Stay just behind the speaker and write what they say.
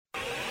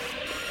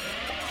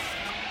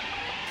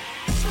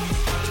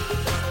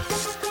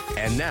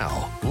And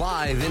now,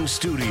 live in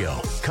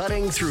studio,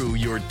 cutting through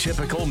your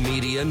typical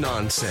media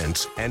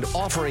nonsense and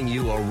offering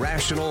you a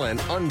rational and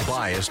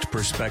unbiased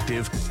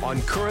perspective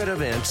on current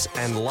events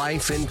and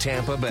life in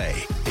Tampa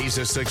Bay. He's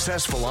a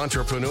successful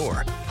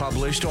entrepreneur,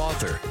 published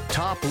author,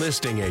 top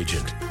listing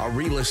agent, a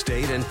real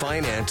estate and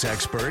finance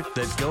expert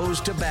that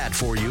goes to bat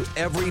for you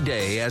every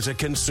day as a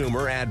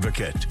consumer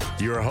advocate.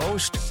 Your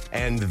host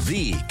and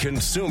the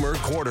consumer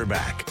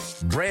quarterback,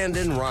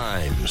 Brandon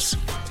Rhymes.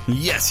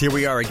 Yes, here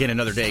we are again,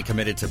 another day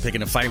committed to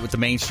picking a fight with the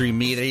mainstream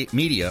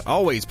media,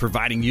 always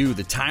providing you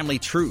the timely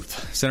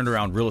truth centered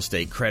around real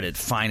estate, credit,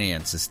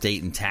 finance,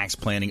 estate, and tax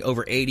planning.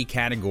 Over 80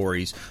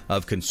 categories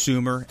of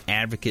consumer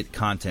advocate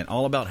content,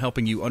 all about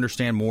helping you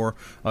understand more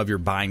of your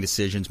buying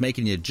decisions,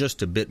 making you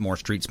just a bit more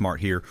street smart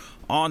here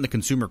on the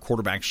Consumer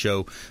Quarterback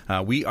Show.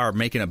 We are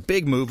making a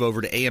big move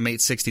over to AM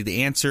 860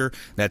 The Answer.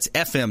 That's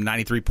FM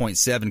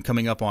 93.7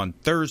 coming up on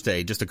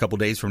Thursday, just a couple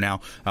days from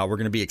now. We're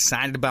going to be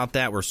excited about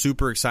that. We're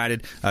super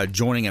excited.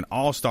 Joining an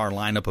all-star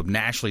lineup of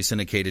nationally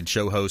syndicated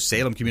show hosts,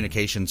 Salem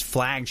Communications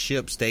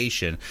flagship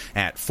station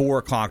at 4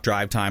 o'clock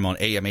drive time on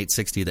AM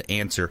 860 The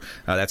Answer.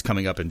 That's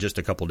coming up in just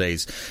a couple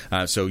days.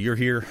 So you're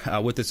here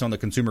with us on the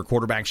Consumer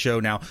Quarterback Show.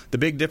 Now, the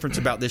big difference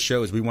about this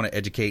show is we want to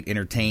educate,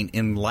 entertain,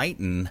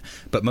 enlighten,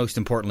 but most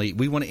importantly,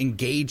 we want to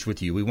engage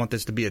with you. We want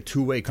this to be a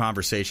two-way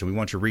conversation. We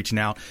want you reaching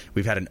out.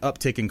 We've had an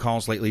uptick in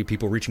calls lately,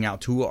 people reaching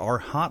out to our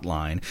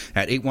hotline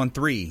at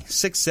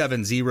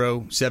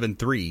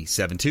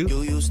 813-670-7372.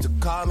 You used to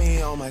call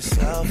me on my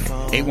cell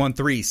phone.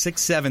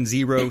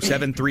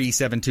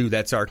 813-670-7372.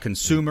 That's our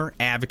consumer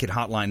advocate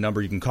hotline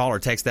number. You can call or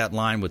text that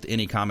line with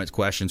any comments,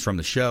 questions from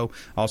the show.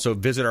 Also,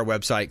 visit our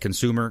website,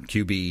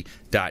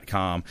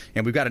 consumerqb.com.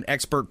 And we've got an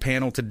expert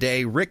panel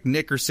today. Rick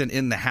Nickerson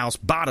in the house.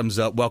 Bottoms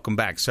up. Welcome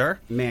back, sir.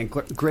 Man,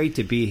 great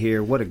to be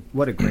here. What a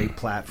great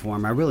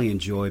platform. I really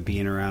enjoy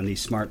being around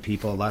these smart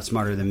people, a lot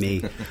smarter than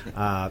me,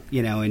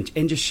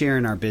 and just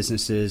sharing our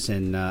businesses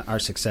and our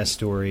success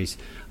stories.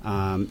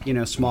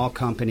 Small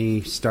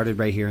company, started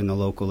right here in the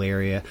local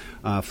area,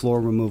 floor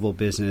removal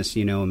business,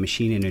 a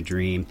machine and a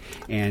dream.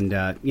 And,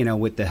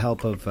 with the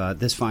help of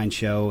this fine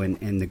show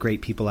and the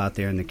great people out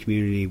there in the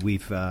community,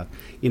 we've,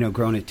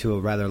 grown it to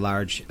a rather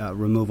large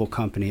removal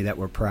company that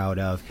we're proud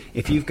of.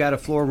 If you've got a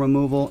floor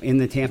removal in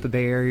the Tampa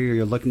Bay area or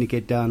you're looking to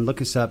get done,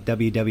 look us up,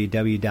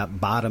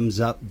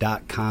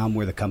 www.bottomsup.com.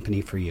 We're the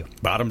company for you.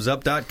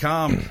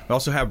 Bottomsup.com. We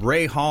also have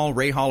Ray Hall,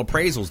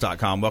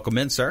 RayHallAppraisals.com. Welcome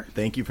in, sir.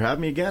 Thank you for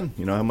having me again.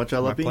 You know how much I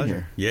love being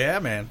here. Yeah,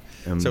 man.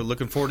 So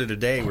looking forward to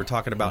today. We're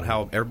talking about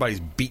how everybody's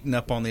beating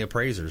up on the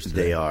appraisers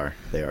today. They are.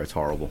 It's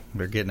horrible.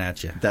 They're getting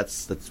at you.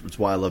 That's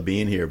why I love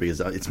being here, because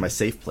it's my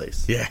safe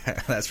place. Yeah,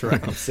 that's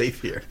right. I'm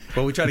safe here.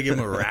 Well, we try to give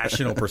them a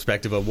rational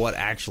perspective of what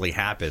actually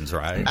happens,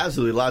 right?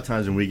 Absolutely. A lot of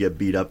times when we get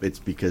beat up, it's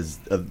because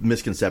of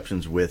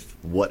misconceptions with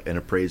what an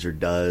appraiser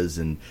does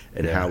and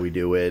how we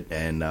do it.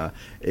 And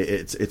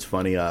it's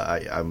funny.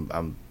 I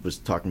was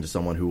talking to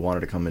someone who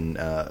wanted to come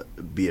and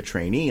be a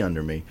trainee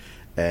under me.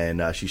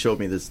 And she showed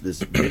me this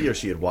video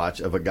she had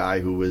watched of a guy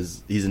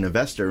he's an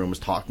investor and was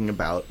talking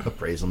about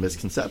appraisal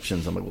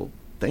misconceptions. I'm like, well,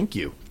 thank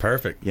you.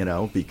 Perfect.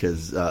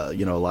 Because, a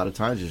lot of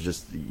times it's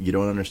just you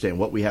don't understand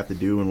what we have to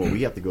do and what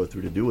we have to go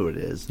through to do what it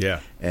is.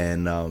 Yeah.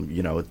 And,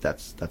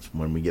 that's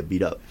when we get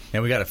beat up.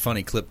 And we got a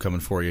funny clip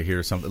coming for you here,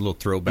 a little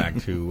throwback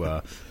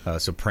to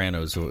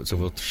Sopranos. So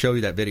we'll show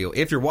you that video.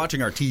 If you're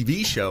watching our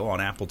TV show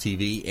on Apple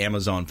TV,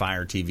 Amazon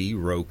Fire TV,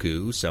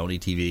 Roku, Sony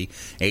TV,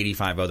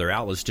 85 other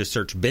outlets, just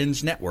search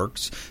Binge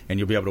Networks, and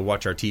you'll be able to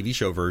watch our TV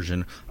show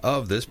version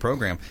of this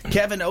program.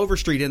 Kevin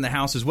Overstreet in the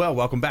house as well.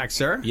 Welcome back,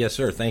 sir. Yes,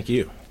 sir. Thank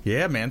you.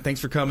 Yeah, man.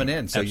 Thanks for coming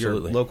in. So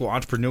Absolutely. You're a local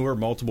entrepreneur,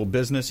 multiple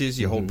businesses.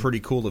 You hold pretty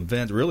cool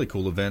events, really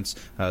cool events.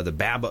 The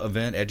BABA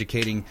event,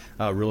 educating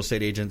real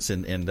estate agents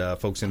and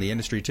folks in the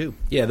industry, too.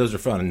 Yeah, those are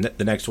fun. And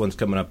the next one's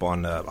coming up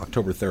on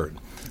October 3rd.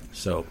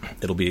 So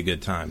it'll be a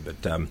good time.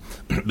 But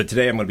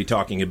today I'm going to be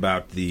talking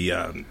about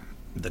the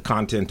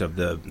content of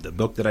the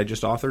book that I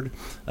just authored,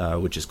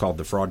 which is called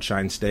The Fraud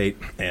Shine State.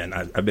 And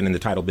I've been in the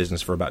title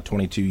business for about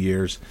 22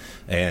 years.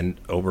 And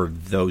over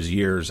those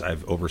years,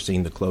 I've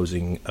overseen the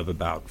closing of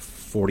about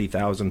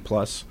 40,000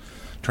 plus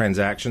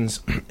transactions.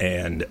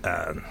 And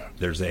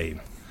there's the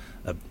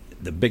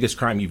biggest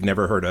crime you've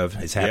never heard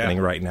of is happening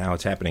right now.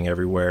 It's happening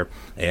everywhere.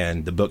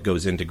 And the book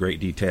goes into great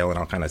detail, and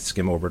I'll kind of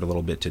skim over it a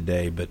little bit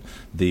today. But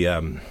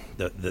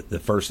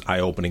the first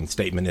eye-opening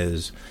statement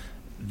is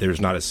there's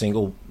not a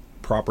single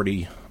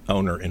property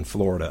owner in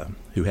Florida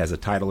who has a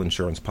title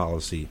insurance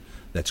policy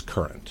that's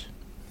current.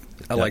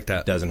 I like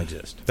that. Doesn't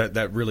exist.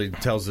 That really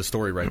tells the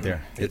story right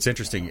there. It's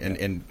interesting,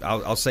 and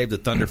I'll save the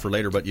thunder for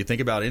later, but you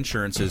think about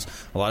insurances,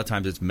 a lot of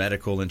times it's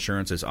medical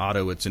insurance, it's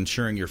auto, it's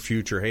insuring your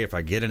future. Hey, if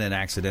I get in an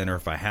accident or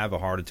if I have a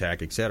heart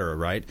attack, et cetera,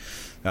 right?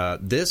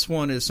 This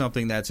one is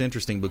something that's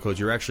interesting because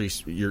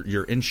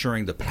you're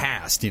insuring the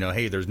past.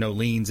 Hey, there's no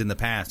liens in the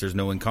past. There's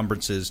no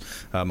encumbrances,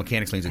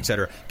 mechanics liens, et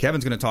cetera.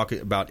 Kevin's going to talk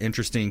about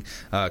interesting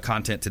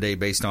content today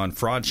based on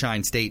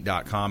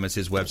fraudshinestate.com is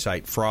his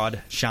website,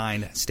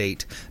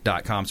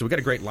 fraudshinestate.com. So we got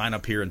a great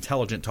lineup here,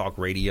 Intelligent Talk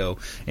Radio,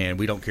 and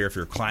we don't care if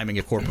you're climbing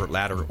a corporate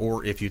ladder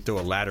or if you throw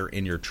a ladder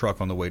in your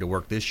truck on the way to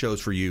work. This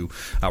show's for you.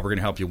 We're going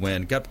to help you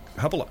win. Got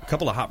a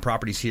couple of hot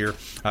properties here.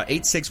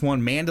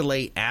 861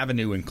 Mandalay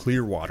Avenue in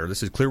Clearwater.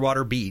 This is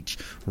Clearwater Beach,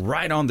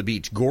 right on the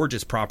beach.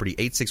 Gorgeous property,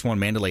 861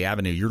 Mandalay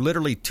Avenue. You're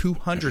literally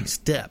 200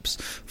 steps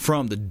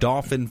from the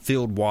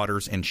dolphin-filled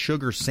waters and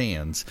sugar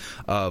sands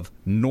of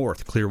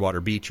North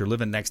Clearwater Beach. You're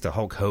living next to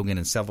Hulk Hogan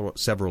and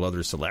several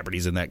other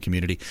celebrities in that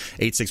community.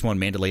 861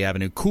 Mandalay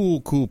Avenue.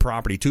 Cool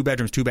property. 2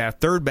 bedrooms, 2 bath.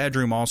 3rd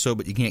bedroom also,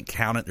 but you can't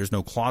count it. There's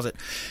no closet.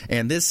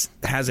 And this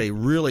has a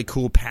really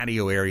cool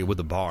patio area with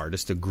a bar.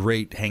 Just a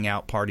great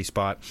hangout party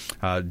spot.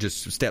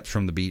 Just steps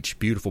from the beach.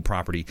 Beautiful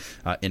property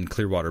in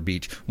Clearwater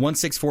Beach.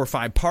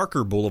 1645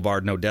 Parker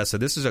Boulevard in Odessa.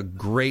 This is a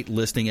great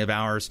listing of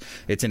ours.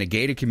 It's in a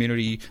gated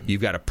community.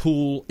 You've got a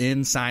pool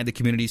inside the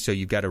community, so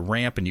you've got a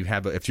ramp, and you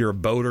have if you're a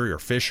boater or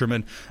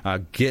fisherman,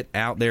 get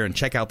out there and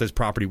check out this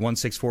property.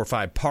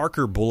 1645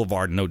 Parker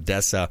Boulevard in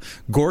Odessa.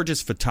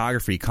 Gorgeous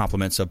photography,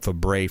 compliments of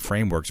Fabre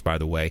Frameworks, by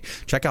the way.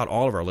 Check out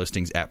all of our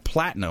listings at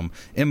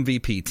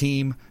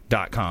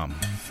PlatinumMVPTeam.com.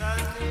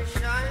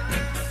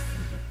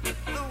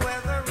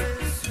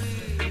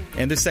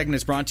 And this segment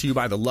is brought to you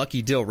by the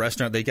Lucky Dill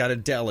Restaurant. They got a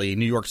deli,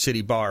 New York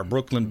City bar,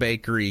 Brooklyn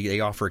Bakery. They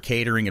offer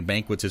catering and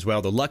banquets as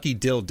well. The Lucky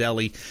Dill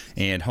Deli,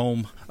 and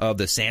home of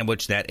the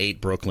sandwich that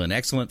ate Brooklyn.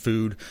 Excellent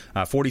food.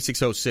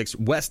 4606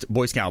 West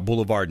Boy Scout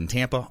Boulevard in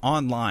Tampa.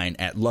 Online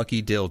at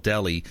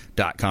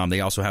LuckyDillDeli.com.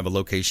 They also have a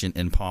location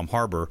in Palm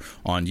Harbor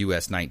on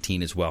US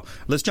 19 as well.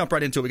 Let's jump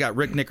right into it. We got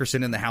Rick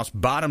Nickerson in the house,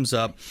 bottoms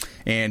up,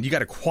 and you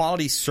got a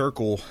quality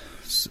circle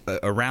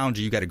around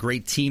you. You got a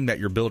great team that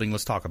you're building.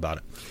 Let's talk about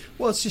it.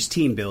 Well, it's just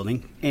team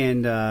building.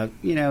 And,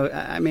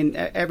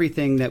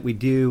 everything that we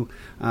do,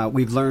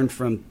 we've learned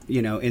from,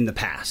 in the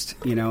past,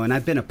 and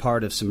I've been a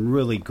part of some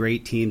really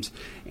great teams.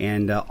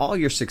 And all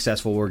your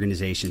successful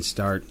organizations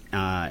start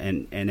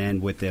and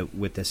end with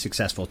a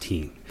successful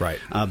team. Right.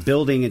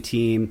 Building a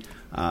team,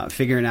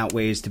 figuring out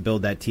ways to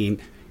build that team.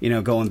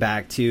 Going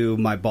back to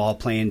my ball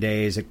playing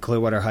days at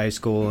Clearwater High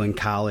School and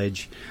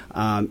college,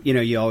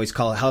 you always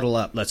call it huddle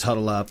up. Let's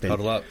huddle up.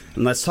 And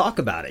let's talk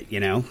about it,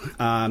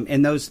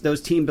 And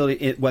those team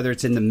building, whether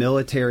it's in the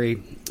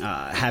military,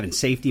 having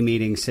safety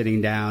meetings,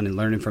 sitting down and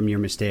learning from your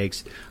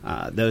mistakes,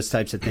 those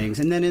types of things.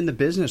 And then in the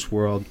business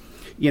world,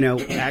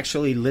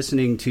 actually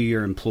listening to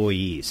your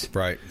employees.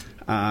 Right.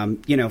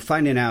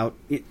 Finding out,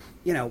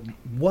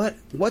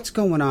 what's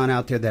going on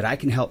out there that I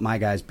can help my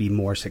guys be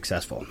more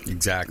successful.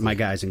 Exactly. My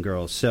guys and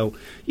girls. So,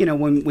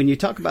 when you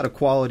talk about a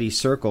quality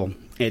circle,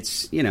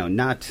 it's,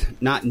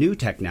 not new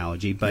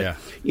technology, but,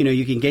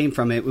 you can gain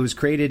from it. It was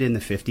created in the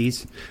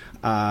 50s.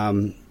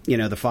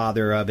 The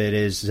father of it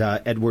is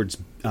Edwards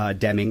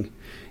Deming.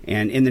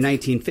 And in the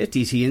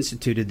 1950s, he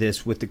instituted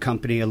this with a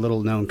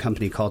little-known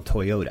company called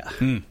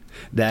Toyota,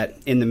 that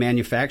in the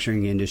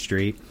manufacturing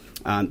industry,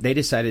 they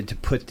decided to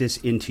put this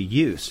into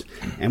use.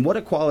 And what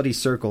a quality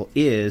circle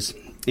is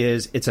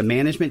it's a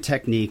management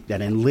technique that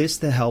enlists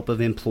the help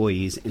of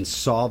employees in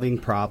solving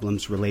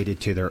problems related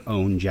to their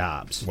own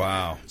jobs.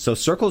 Wow. So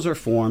circles are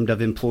formed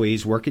of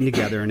employees working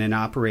together in an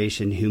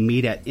operation who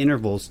meet at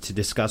intervals to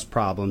discuss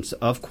problems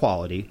of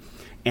quality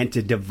and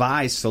to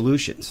devise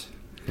solutions.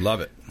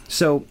 Love it.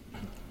 So,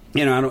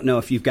 I don't know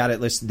if you've got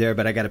it listed there,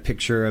 but I got a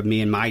picture of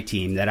me and my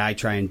team that I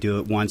try and do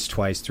it once,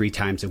 twice, 3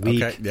 times a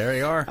week. Okay, there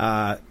you are.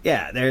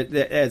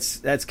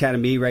 That's kind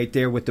of me right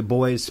there with the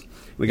boys.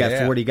 We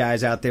got 40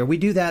 guys out there. We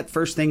do that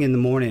first thing in the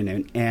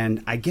morning,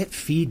 and I get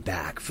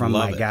feedback from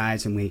my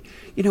guys, and we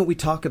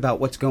talk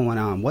about what's going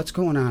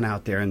on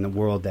out there in the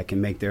world that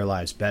can make their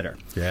lives better.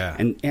 Yeah,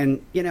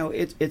 and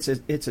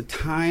it's a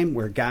time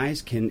where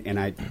guys can, and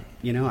I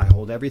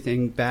hold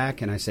everything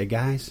back, and I say,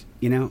 guys,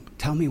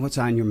 tell me what's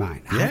on your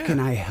mind. How can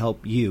I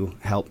help you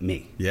help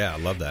me? Yeah, I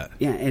love that.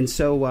 Yeah, and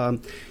so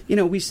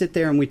we sit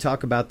there and we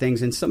talk about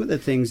things, and some of the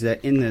things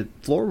that in the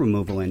floor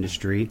removal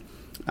industry.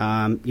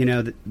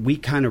 We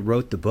kind of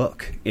wrote the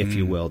book, if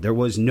you will. There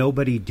was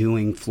nobody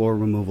doing floor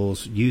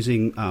removals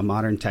using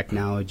modern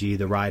technology,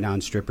 the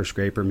ride-on stripper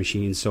scraper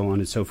machines, so on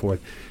and so forth,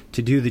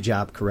 to do the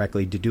job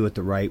correctly, to do it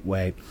the right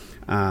way,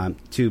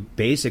 to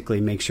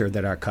basically make sure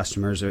that our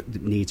customers'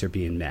 needs are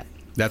being met.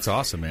 That's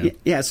awesome, man.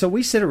 Yeah, so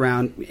we sit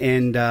around,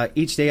 and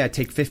each day I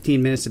take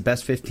 15 minutes, the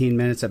best 15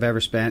 minutes I've ever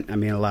spent. I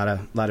mean, a lot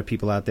of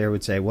people out there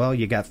would say, well,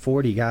 you got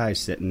 40 guys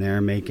sitting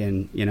there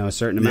making, a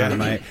certain amount of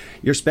money.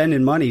 You're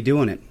spending money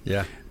doing it.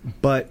 Yeah.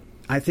 But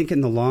I think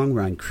in the long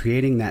run,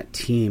 creating that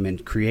team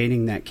and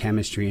creating that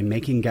chemistry and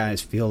making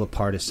guys feel a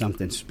part of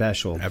something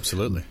special.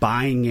 Absolutely.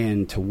 Buying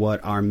into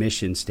what our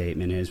mission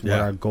statement is, what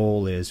our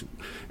goal is.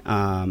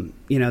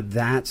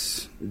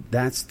 That's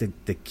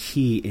the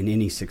key in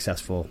any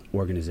successful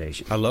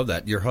organization. I love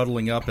that. You're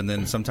huddling up, and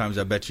then sometimes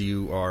I bet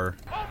you are...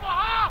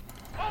 Omaha!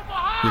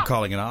 You're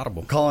calling an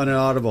audible. Calling an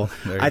audible.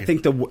 I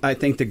think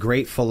the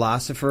great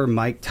philosopher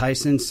Mike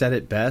Tyson said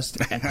it best.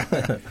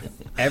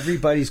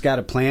 Everybody's got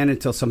a plan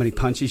until somebody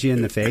punches you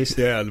in the face.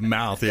 Yeah, the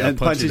mouth. Yeah, and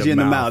punches you in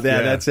the mouth.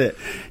 Yeah, that's it.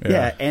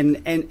 Yeah.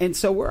 And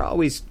so we're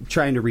always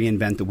trying to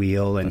reinvent the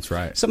wheel. And that's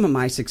right. Some of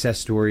my success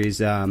stories,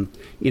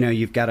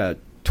 you've got a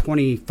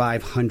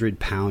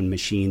 2,500-pound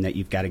machine that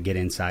you've got to get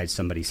inside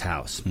somebody's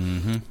house.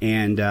 Mm-hmm.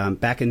 And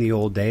back in the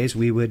old days,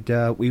 we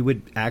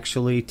would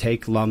actually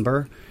take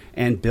lumber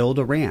and build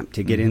a ramp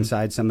to get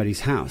inside somebody's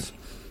house.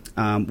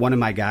 One of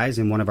my guys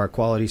in one of our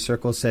quality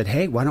circles said,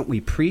 hey, why don't we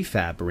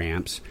prefab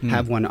ramps,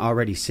 have one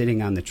already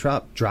sitting on the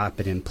truck, drop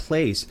it in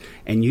place,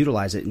 and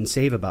utilize it and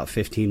save about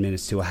 15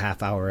 minutes to a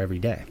half hour every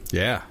day.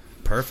 Yeah,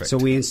 perfect. So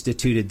we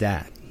instituted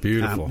that.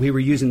 Beautiful. We were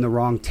using the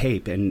wrong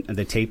tape, and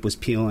the tape was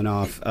peeling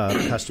off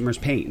customers'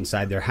 paint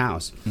inside their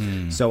house.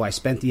 So I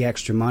spent the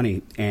extra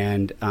money,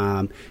 and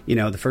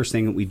the first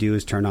thing that we do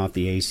is turn off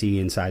the AC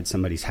inside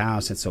somebody's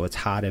house, and so it's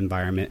hot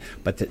environment.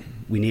 But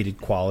we needed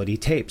quality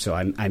tape, so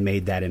I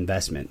made that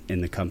investment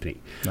in the company.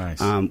 Nice.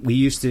 We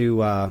used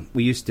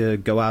to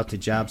go out to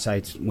job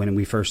sites when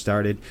we first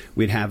started.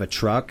 We'd have a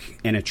truck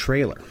and a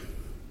trailer.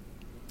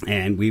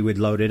 And we would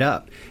load it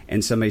up.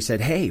 And somebody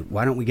said, hey,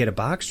 why don't we get a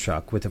box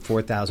truck with a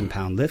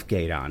 4,000-pound lift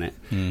gate on it?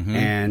 Mm-hmm.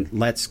 And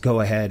let's go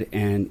ahead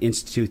and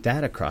institute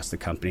that across the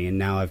company. And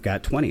now I've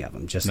got 20 of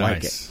them just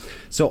like it.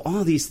 So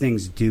all these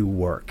things do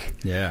work.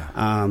 Yeah.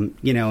 And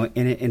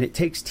it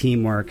takes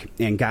teamwork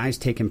and guys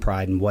taking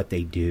pride in what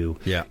they do,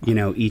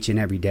 each and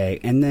every day.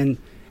 And then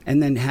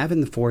having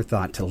the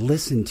forethought to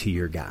listen to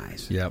your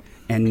guys. Yep.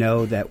 And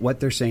know that what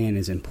they're saying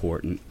is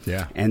important.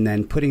 Yeah. And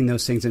then putting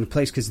those things into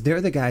place because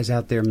they're the guys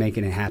out there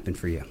making it happen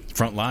for you.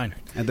 Front line.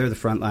 And they're the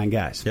front line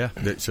guys. Yeah.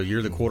 So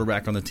you're the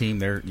quarterback on the team.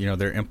 They're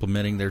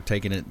implementing, they're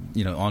taking it,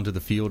 onto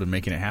the field and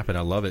making it happen.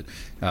 I love it.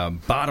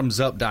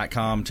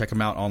 Bottomsup.com. Check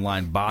them out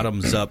online.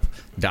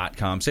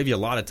 Bottomsup.com. Save you a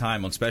lot of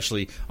time,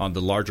 especially on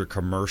the larger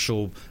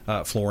commercial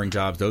flooring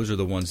jobs. Those are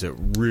the ones that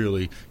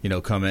really,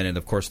 come in. And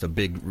of course, the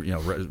big,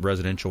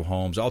 residential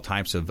homes, all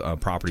types of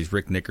properties.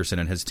 Rick Nickerson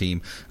and his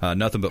team,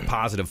 nothing but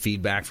positive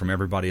feedback from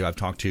everybody I've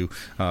talked to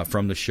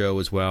from the show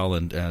as well,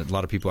 and a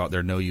lot of people out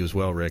there know you as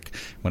well, Rick,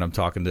 when I'm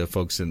talking to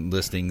folks in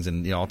listings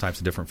and all types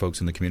of different folks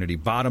in the community.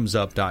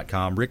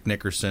 Bottomsup.com. Rick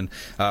Nickerson.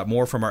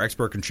 More from our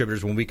expert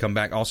contributors when we come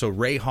back. Also,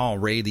 Ray Hall,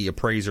 Ray the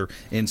appraiser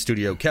in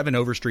studio. Kevin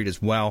Overstreet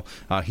as well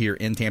here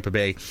in Tampa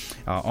Bay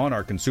on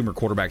our Consumer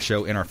Quarterback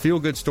Show. And our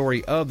feel-good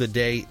story of the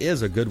day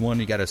is a good one.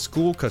 You got a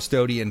school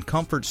custodian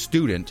comfort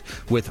student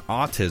with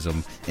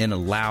autism in a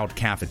loud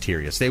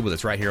cafeteria. Stay with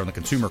us right here on the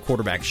Consumer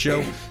Quarterback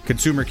Show.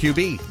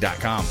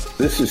 ConsumerQB.com.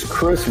 This is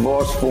Chris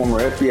Voss,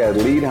 former FBI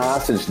lead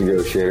hostage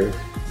negotiator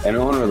and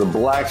owner of the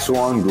Black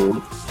Swan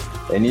Group,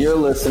 and you're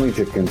listening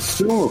to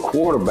Consumer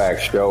Quarterback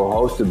Show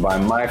hosted by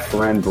my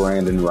friend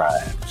Brandon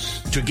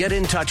Rhymes. To get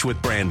in touch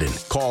with Brandon,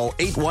 call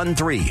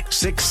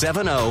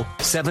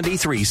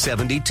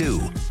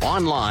 813-670-7372.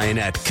 Online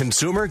at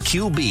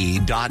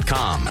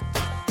ConsumerQB.com.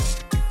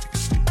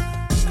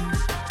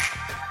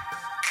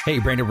 Hey,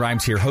 Brandon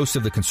Rhymes here, host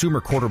of the Consumer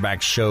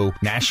Quarterback Show,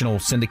 national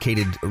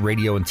syndicated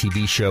radio and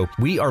TV show.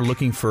 We are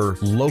looking for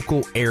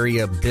local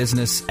area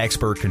business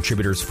expert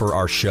contributors for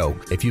our show.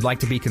 If you'd like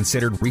to be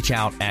considered, reach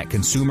out at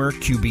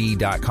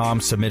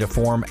ConsumerQB.com, submit a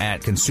form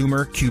at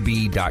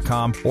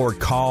ConsumerQB.com, or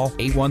call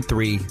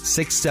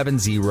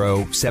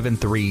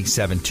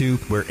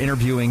 813-670-7372. We're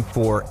interviewing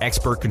for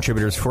expert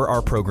contributors for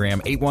our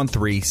program,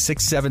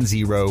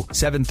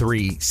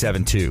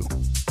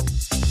 813-670-7372.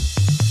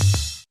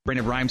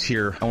 Brandon Rhymes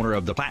here, owner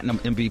of the Platinum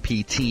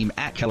MVP team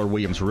at Keller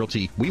Williams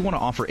Realty. We want to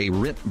offer a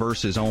rent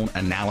versus own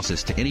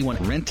analysis to anyone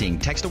renting.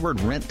 Text the word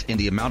rent and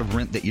the amount of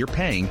rent that you're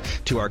paying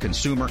to our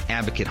consumer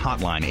advocate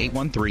hotline,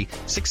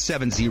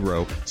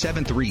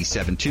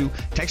 813-670-7372.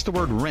 Text the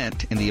word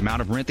rent and the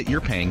amount of rent that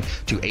you're paying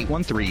to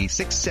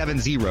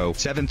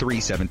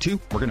 813-670-7372.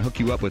 We're going to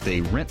hook you up with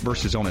a rent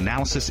versus own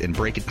analysis and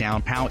break it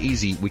down how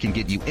easy we can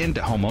get you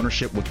into home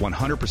ownership with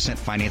 100%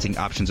 financing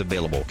options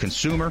available.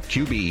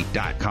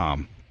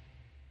 ConsumerQB.com.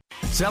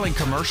 Selling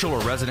commercial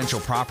or residential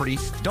property?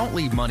 Don't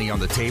leave money on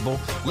the table.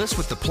 List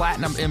with the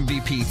Platinum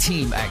MVP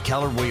team at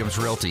Keller Williams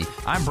Realty.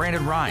 I'm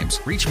Brandon Rhymes.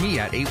 Reach me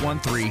at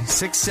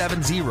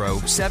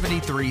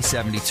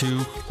 813-670-7372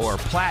 or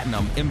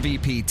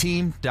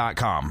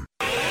PlatinumMVPteam.com.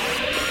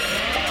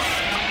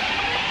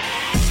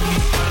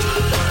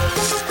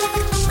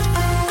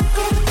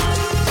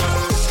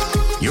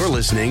 You're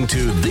listening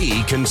to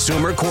The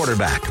Consumer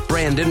Quarterback,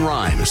 Brandon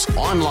Rhymes,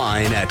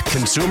 online at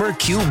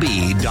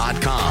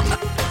ConsumerQB.com.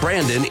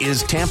 Brandon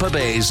is Tampa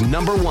Bay's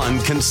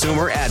 #1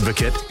 consumer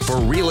advocate for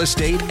real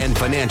estate and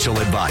financial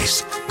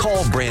advice.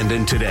 Call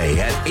Brandon today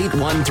at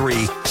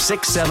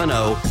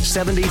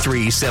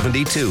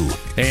 813-670-7372.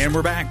 And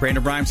we're back.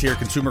 Brandon Rhymes here,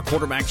 Consumer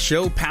Quarterback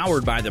Show,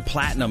 powered by the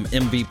Platinum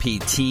MVP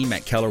team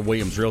at Keller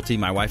Williams Realty.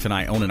 My wife and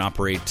I own and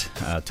operate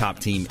a top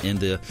team in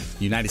the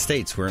United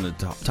States. We're in the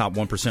top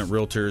 1%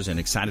 realtors and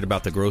excited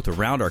about the growth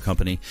around our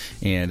company.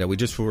 And we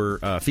just were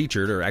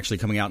featured, or actually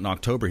coming out in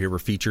October here, we're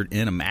featured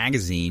in a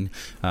magazine.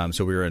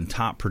 So we were in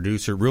Top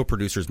Producer, Real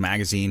Producers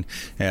Magazine,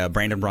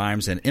 Brandon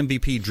Rhymes, and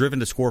MVP, Driven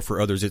to Score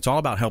for Others. It's all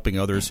about helping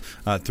others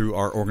through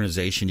our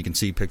organization. You can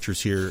see pictures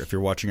here if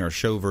you're watching our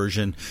show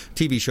version,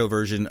 TV show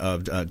version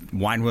of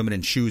Wine, Women,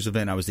 and Shoes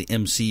event. I was the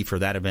MC for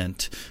that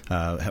event,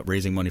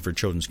 raising money for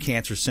Children's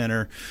Cancer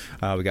Center.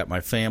 We got my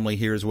family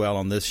here as well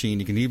on this scene.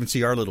 You can even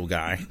see our little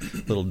guy,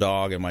 little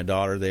dog, and my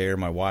daughter there,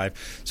 my wife.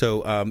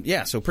 So,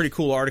 so pretty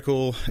cool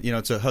article.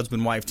 It's a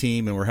husband-wife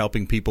team, and we're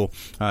helping people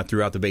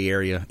throughout the Bay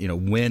Area,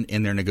 win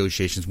in their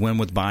negotiations, win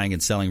with buying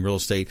and selling real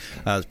estate.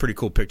 It's a pretty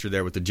cool picture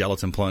there with the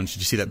gelatin plunge.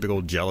 Did you see that big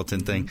old gelatin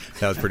thing?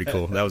 That was pretty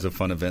cool. That was a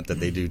fun event that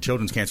they do.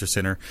 Children's Cancer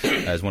Center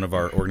is one of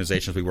our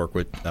organizations we work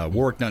with.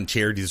 Warwick Dunn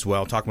Charities as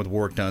well. Talking with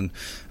Warwick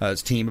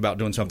Dunn's team about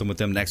doing something with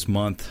them next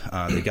month.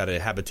 They got a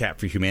Habitat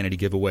for Humanity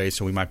giveaway,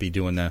 so we might be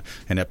doing an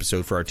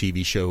episode for our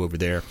TV show over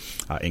there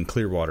in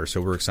Clearwater. So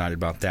we're excited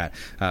about that.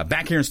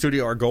 Back here in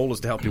studio, our goal is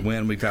to help you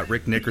win. We've got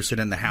Rick Nickerson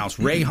in the house,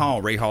 Ray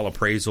Hall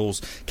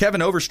Appraisals,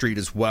 Kevin Overstreet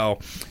as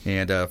well,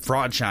 and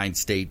Fraudshine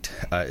State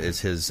is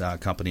his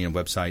company and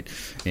website.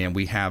 And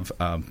we have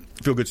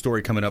Feel Good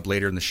Story coming up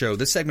later in the show.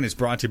 This segment is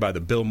brought to you by the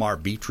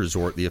Bilmar Beach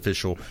Resort, the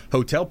official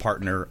hotel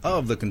partner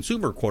of the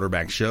Consumer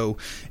Quarterback Show.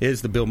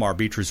 Is the Bilmar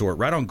Beach Resort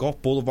right on Gulf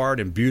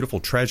Boulevard in beautiful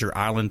Treasure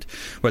Island.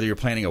 Whether you're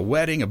planning a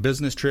wedding, a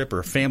business trip, or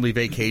a family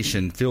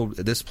vacation,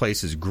 this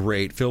place is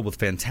great, filled with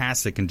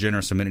fantastic and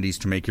generous amenities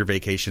to make your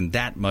vacation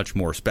that much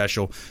more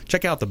special.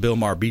 Check out the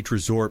Bilmar Beach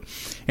Resort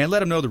and let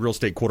them know the Real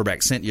Estate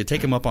Quarterback sent you.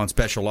 Take them up on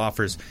special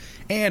offers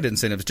and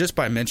incentives just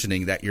by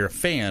mentioning that you're a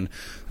fan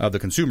of the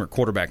Consumer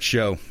Quarterback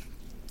Show.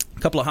 A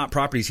couple of hot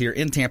properties here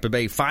in Tampa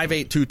Bay,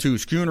 5822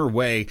 Schooner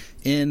Way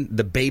in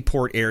the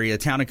Bayport area,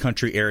 town and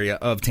country area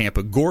of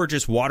Tampa.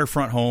 Gorgeous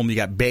waterfront home. You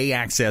got bay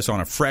access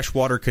on a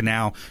freshwater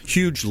canal,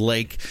 huge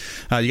lake.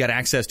 You got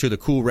access to the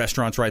cool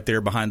restaurants right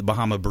there behind the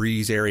Bahama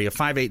Breeze area.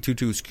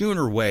 5822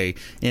 Schooner Way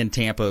in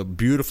Tampa.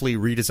 Beautifully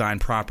redesigned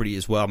property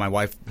as well. My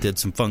wife did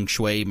some feng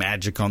shui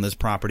magic on this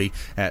property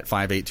at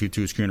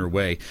 5822 Schooner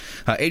Way.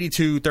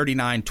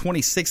 8239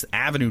 26th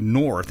Avenue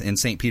North in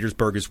St.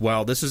 Petersburg as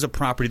well. This is a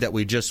property that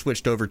we just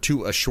switched over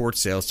to a short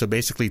sale, so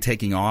basically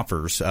taking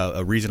offers,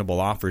 reasonable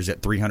offers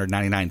at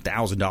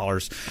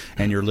 $399,000,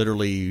 and you're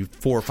literally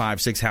 4,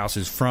 5, 6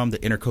 houses from the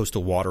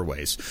Intercoastal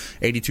Waterways.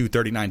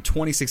 8239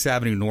 26th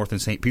Avenue North in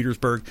St.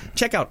 Petersburg.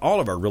 Check out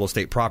all of our real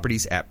estate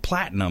properties at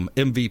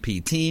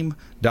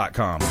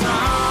PlatinumMVPTeam.com.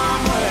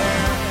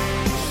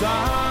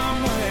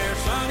 Somewhere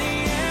sunny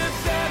and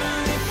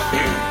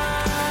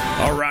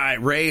 75. All right.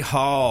 Ray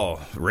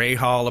Hall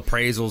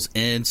Appraisals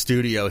in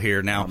studio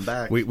here. Now, I'm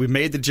back. We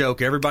made the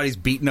joke. Everybody's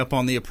beating up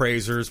on the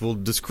appraisers. We'll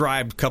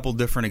describe a couple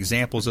different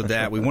examples of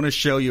that. We want to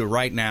show you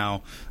right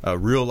now a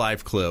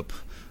real-life clip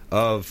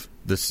of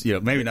this,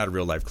 maybe not a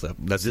real-life clip.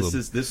 This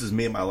is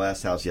me at my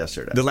last house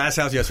yesterday. The last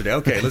house yesterday.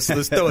 Okay, let's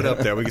throw it up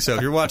there. So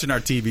if you're watching our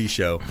TV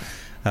show,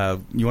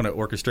 you want to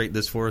orchestrate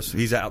this for us?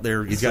 He's out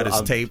there. He's got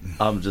his tape.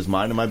 I'm just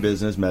minding my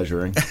business,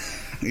 measuring.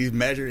 He's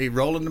measuring. He's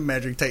rolling the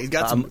measuring tape. He's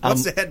got some.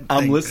 What's the head?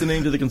 I'm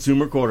listening to the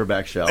Consumer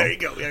Quarterback Show. There you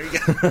go.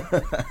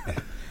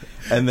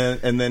 And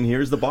then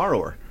here's the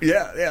borrower.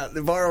 Yeah.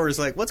 The borrower's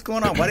like, "What's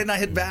going on? Why didn't I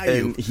hit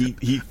value?" And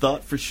he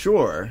thought for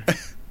sure,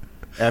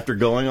 after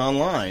going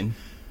online,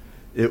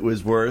 it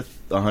was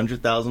worth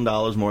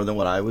 $100,000 more than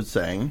what I was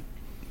saying.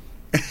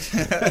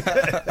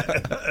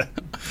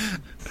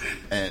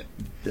 And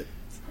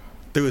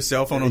threw his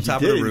cell phone on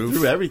top of the roof. He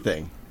threw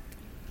everything.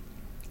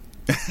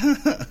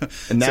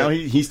 And now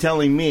he's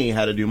telling me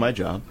how to do my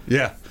job.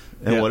 Yeah.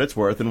 And what it's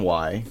worth and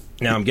why.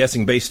 Now, I'm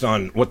guessing based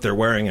on what they're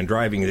wearing and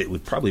driving, it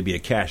would probably be a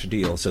cash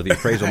deal, so the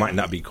appraisal might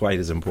not be quite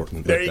as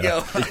important. There you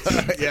go.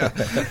 Yeah.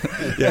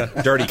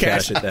 Dirty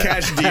cash at that.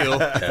 Cash deal.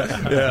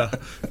 Yeah.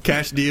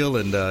 Cash deal.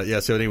 And,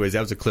 so anyways, that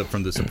was a clip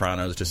from The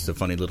Sopranos, just a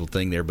funny little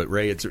thing there. But,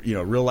 Ray, it's a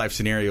real-life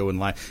scenario in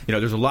life.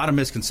 There's a lot of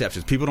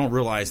misconceptions. People don't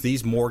realize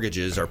these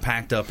mortgages are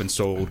packed up and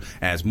sold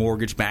as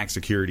mortgage-backed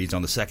securities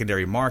on the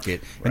secondary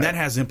market, and that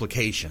has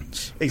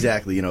implications.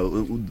 Exactly.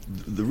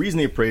 The reason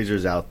the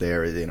appraiser's out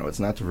there, it's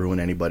not to ruin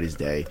anybody's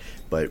day.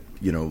 But,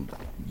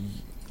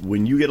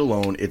 when you get a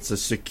loan, it's a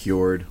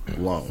secured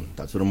loan.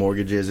 That's what a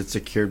mortgage is. It's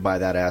secured by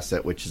that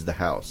asset, which is the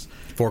house.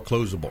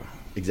 Foreclosable.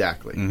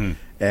 Exactly. Mm-hmm.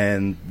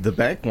 And the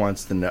bank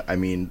wants to know,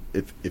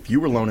 if you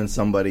were loaning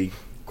somebody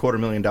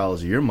 $250,000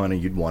 of your money,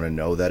 you'd want to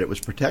know that it was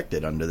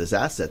protected under this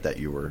asset that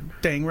you were.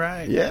 Dang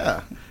right.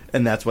 Yeah.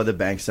 And that's why the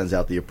bank sends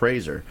out the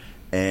appraiser.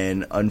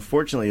 And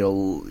unfortunately,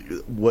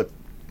 what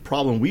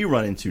problem we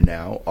run into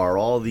now are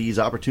all these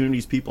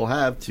opportunities people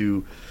have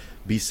to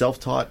be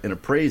self-taught in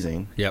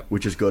appraising,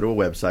 which is go to a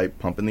website,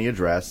 pump in the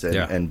address,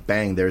 and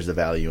bang, there's the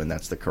value, and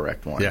that's the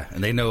correct one. Yeah,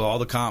 and they know all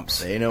the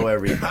comps. They know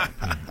everything.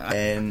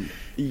 And,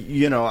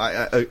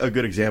 a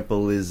good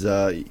example is,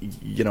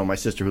 my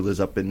sister who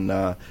lives up in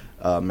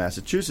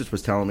Massachusetts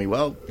was telling me,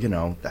 well,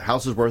 the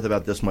house is worth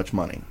about this much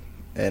money.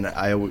 And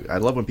I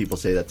love when people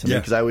say that to me,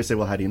 because I always say,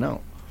 well, how do you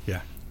know?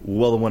 Yeah.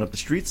 Well, the one up the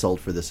street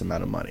sold for this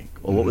amount of money.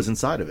 Well, what was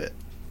inside of it?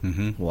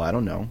 Mm-hmm. Well, I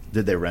don't know.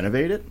 Did they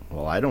renovate it?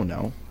 Well, I don't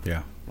know.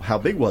 Yeah. How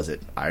big was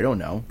it? I don't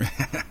know.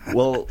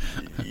 Well,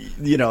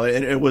 you know,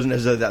 and it wasn't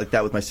as like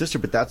that with my sister,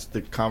 but that's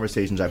the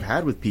conversations I've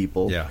had with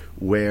people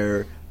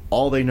where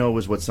all they know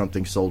is what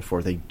something sold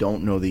for. They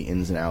don't know the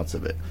ins and outs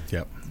of it.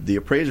 Yep. The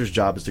appraiser's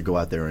job is to go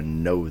out there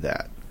and know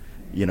that.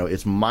 You know,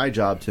 it's my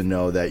job to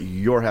know that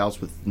your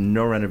house with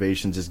no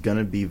renovations is going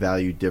to be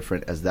valued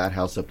different as that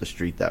house up the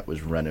street that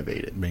was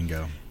renovated.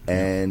 Bingo.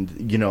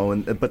 And, you know,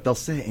 but they'll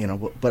say, you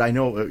know, but I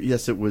know,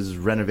 yes, it was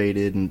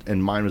renovated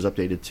and mine was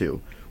updated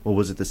too. Well,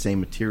 was it the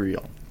same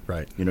material?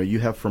 Right. You know, you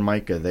have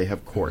Formica, they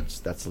have quartz.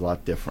 That's a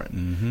lot different.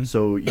 Mm-hmm.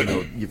 So, you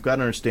know, you've got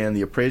to understand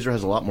the appraiser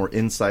has a lot more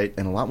insight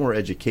and a lot more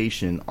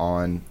education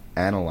on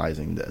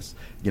analyzing this.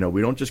 You know,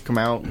 we don't just come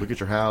out, look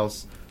at your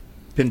house,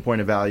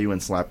 pinpoint a value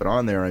and slap it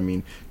on there. I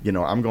mean, you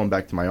know, I'm going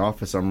back to my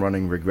office. I'm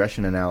running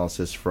regression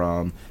analysis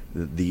from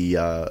the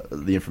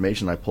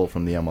information I pull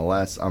from the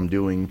MLS. I'm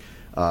doing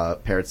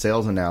paired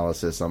sales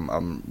analysis.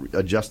 I'm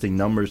adjusting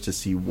numbers to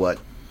see what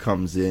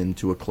comes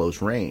into a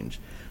close range.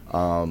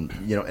 You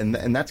know,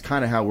 and that's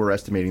kind of how we're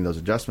estimating those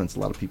adjustments. A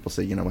lot of people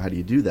say, you know, how do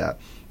you do that?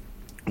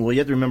 Well, you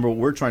have to remember what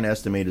we're trying to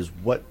estimate is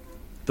what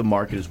the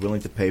market is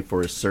willing to pay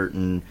for a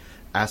certain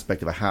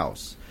aspect of a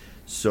house.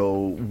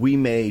 So we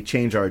may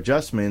change our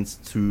adjustments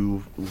to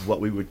what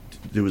we would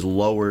do is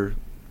lower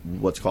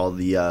what's called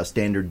the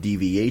standard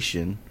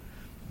deviation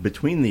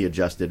between the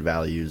adjusted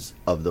values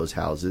of those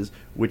houses,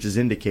 which is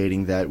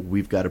indicating that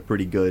we've got a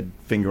pretty good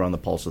finger on the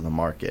pulse of the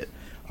market.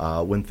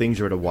 When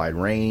things are at a wide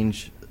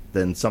range,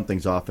 then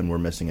something's off and we're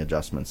missing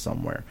adjustments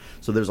somewhere.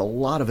 So there's a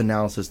lot of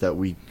analysis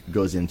that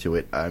goes into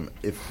it.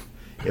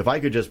 If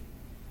I could just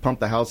pump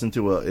the house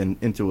into a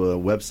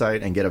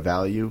website and get a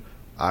value,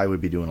 I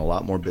would be doing a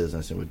lot more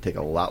business. It would take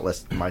a lot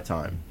less of my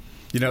time.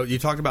 You know, you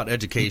talked about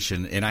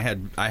education, and I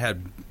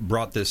had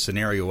brought this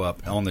scenario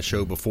up on the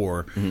show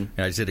before, and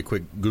I just did a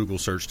quick Google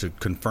search to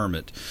confirm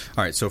it.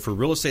 All right, so for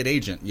real estate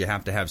agent, you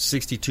have to have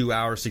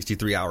 62-hour,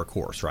 63-hour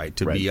course, right,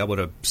 to be able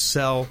to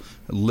sell,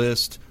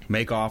 list,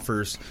 make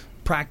offers,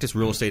 practice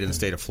real estate in the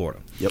state of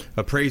Florida. Yep.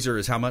 Appraiser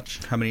is how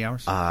much? How many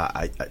hours?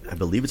 I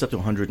believe it's up to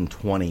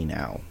 120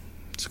 now.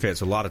 It's okay.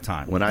 It's a lot of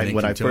time. When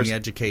I first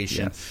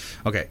education. Yes.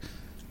 Okay.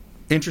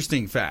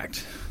 Interesting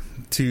fact.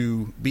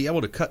 To be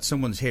able to cut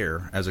someone's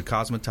hair as a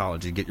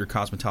cosmetology, get your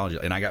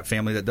cosmetology, and I got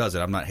family that does it.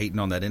 I'm not hating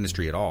on that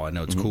industry at all. I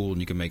know it's cool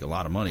and you can make a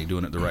lot of money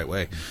doing it the right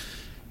way.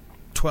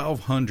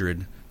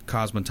 1,200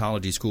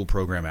 cosmetology school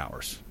program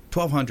hours.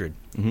 1,200.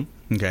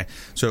 Okay.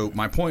 So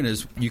my point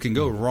is, you can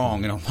go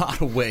wrong in a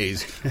lot of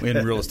ways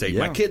in real estate.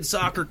 My kid's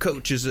soccer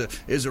coach is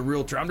a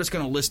realtor. I'm just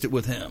going to list it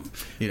with him.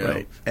 You know,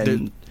 right.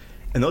 And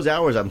those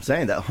hours, I'm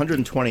saying that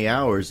 120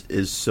 hours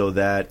is so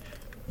that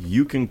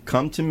you can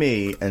come to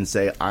me and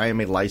say, I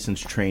am a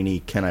licensed trainee.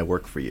 Can I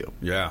work for you?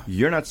 Yeah.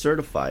 You're not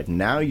certified.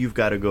 Now you've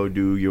got to go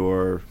do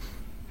your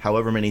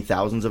however many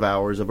thousands of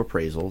hours of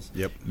appraisals.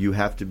 Yep. You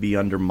have to be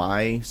under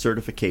my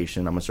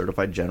certification. I'm a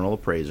certified general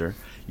appraiser.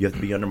 You have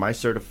to be under my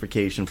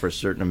certification for a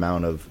certain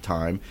amount of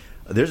time.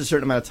 There's a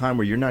certain amount of time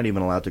where you're not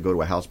even allowed to go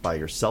to a house by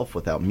yourself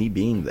without me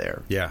being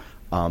there. Yeah.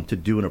 To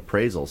do an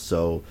appraisal.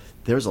 So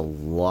there's a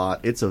lot.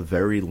 It's a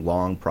very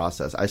long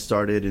process. I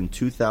started in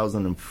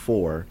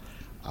 2004.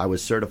 I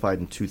was certified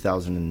in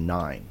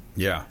 2009.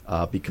 Yeah.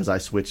 Because I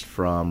switched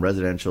from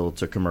residential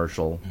to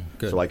commercial,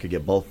 so I could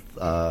get both,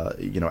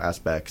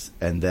 aspects.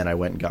 And then I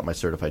went and got my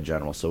certified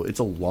general. So it's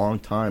a long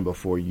time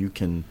before you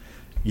can,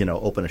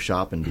 open a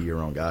shop and be your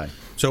own guy.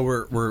 So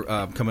we're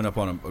coming up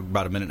on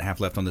about a minute and a half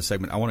left on this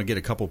segment. I want to get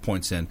a couple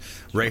points in.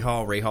 Ray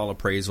Hall,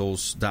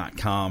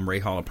 RayHallAppraisals.com,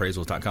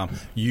 RayHallAppraisals.com.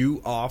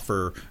 You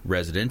offer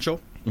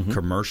residential,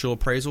 commercial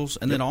appraisals,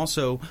 and then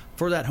also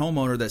for that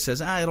homeowner that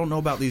says, I don't know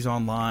about these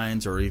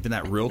onlines, or even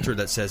that realtor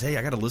that says, hey,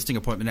 I got a listing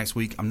appointment next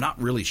week, I'm not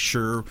really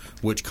sure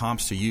which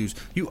comps to use.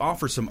 You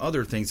offer some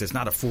other things that's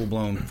not a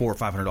full-blown $400 or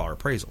 $500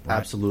 appraisal, right?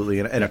 Absolutely.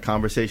 And a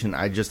conversation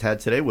I just had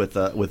today with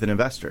an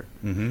investor.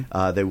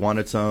 They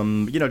wanted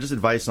some, just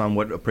advice on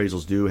what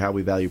appraisals do, how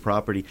we value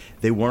property.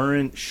 They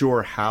weren't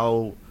sure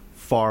how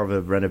far of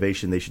a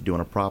renovation they should do on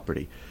a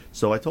property.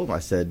 So I told him, I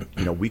said,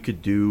 we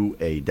could do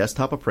a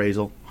desktop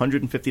appraisal,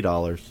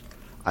 $150.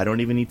 I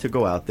don't even need to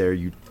go out there.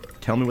 You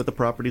tell me what the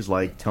property's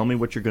like, tell me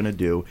what you're going to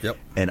do,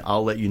 and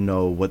I'll let you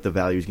know what the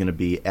value is going to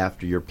be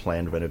after your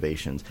planned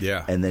renovations.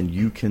 Yeah. And then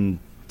you can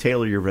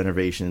tailor your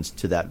renovations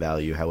to that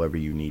value however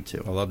you need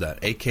to. I love that.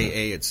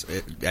 AKA, it's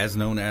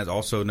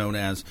also known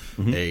as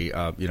a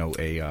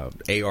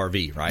ARV,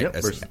 right? Yep.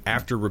 That's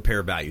after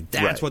repair value.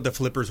 That's what the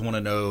flippers want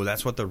to know.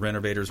 That's what the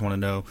renovators want to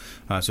know.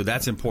 So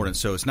that's important.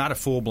 So it's not a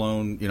full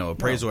blown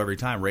appraisal every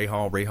time. Ray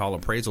Hall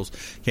Appraisals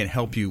can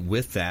help you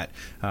with that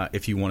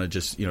if you want to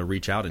just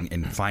reach out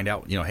and find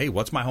out hey,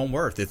 what's my home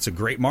worth? It's a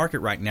great market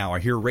right now. I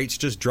hear rates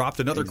just dropped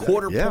another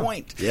quarter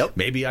point. Yep.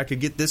 Maybe I could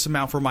get this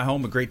amount for my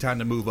home. A great time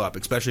to move up,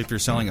 especially if you're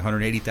selling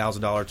selling a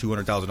 $180,000,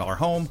 $200,000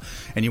 home,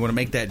 and you want to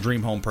make that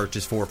dream home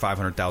purchase $400,000 or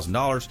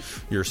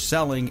 $500,000. You're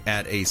selling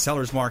at a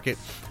seller's market,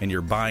 and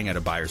you're buying at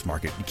a buyer's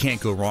market. You can't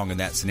go wrong in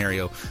that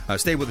scenario.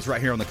 Stay with us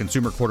right here on the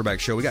Consumer Quarterback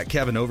Show. We got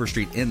Kevin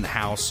Overstreet in the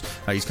house.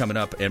 He's coming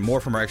up, and more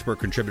from our expert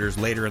contributors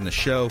later in the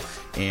show.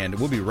 And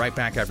we'll be right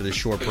back after this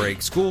short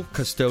break. School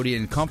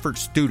custodian, comfort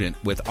student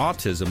with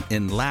autism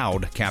in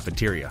loud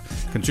cafeteria.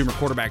 Consumer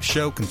Quarterback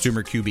Show,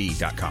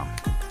 ConsumerQB.com.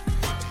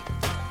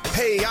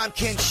 Hey, I'm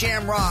Ken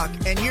Shamrock,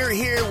 and you're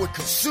here with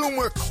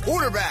Consumer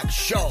Quarterback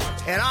Show.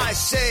 And I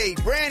say,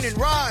 Brandon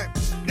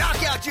Rhymes,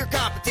 knock out your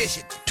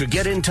competition. To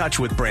get in touch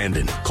with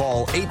Brandon,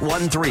 call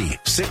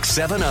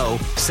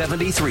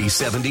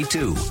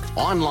 813-670-7372.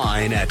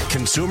 Online at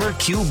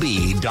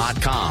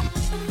ConsumerQB.com.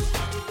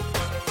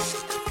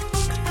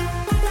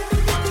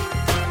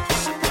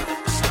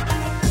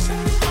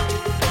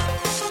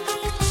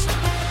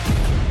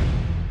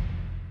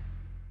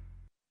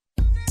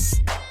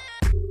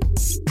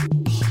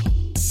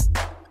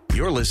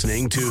 You're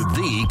listening to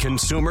the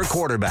Consumer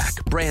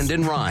Quarterback,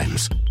 Brandon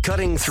Rhymes,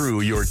 cutting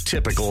through your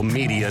typical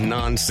media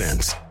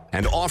nonsense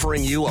and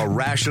offering you a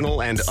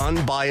rational and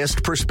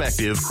unbiased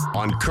perspective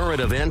on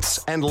current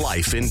events and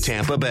life in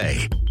Tampa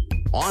Bay.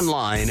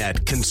 Online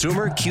at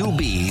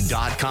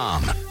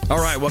ConsumerQB.com. All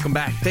right, welcome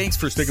back. Thanks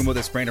for sticking with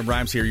us. Brandon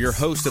Rhymes here, your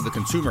host of the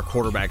Consumer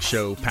Quarterback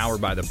Show,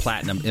 powered by the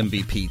Platinum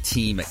MVP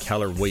team at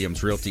Keller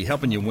Williams Realty,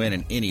 helping you win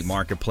in any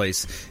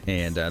marketplace.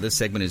 And this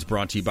segment is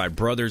brought to you by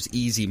Brothers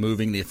Easy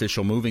Moving, the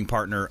official moving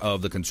partner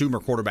of the Consumer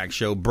Quarterback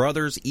Show.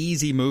 Brothers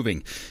Easy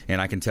Moving. And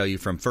I can tell you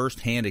from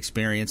firsthand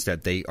experience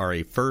that they are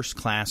a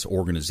first-class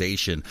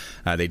organization.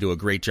 They do a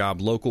great job,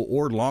 local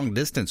or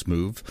long-distance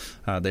move.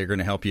 They're going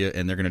to help you,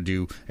 and they're going to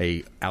do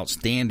a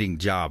outstanding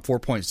job.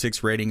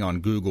 4.6 rating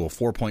on Google,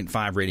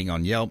 4.5 rating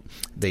on Yelp.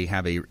 They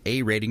have a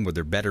rating with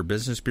their Better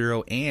Business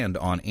Bureau and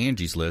on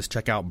Angie's List.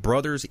 Check out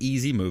Brothers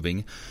Easy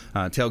Moving.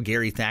 Tell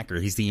Gary Thacker,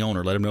 he's the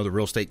owner. Let him know the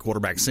real estate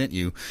quarterback sent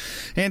you.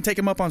 And take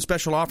him up on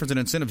special offers and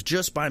incentives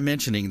just by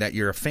mentioning that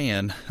you're a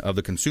fan of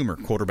the Consumer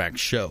Quarterback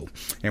Show.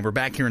 And we're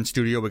back here in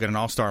studio. We got an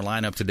all-star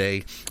lineup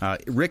today.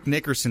 Rick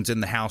Nickerson's in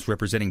the house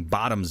representing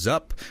Bottoms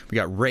Up. We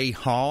got Ray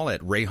Hall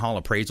at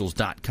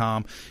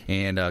RayHallAppraisals.com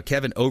and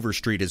Kevin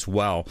Overstreet as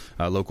well,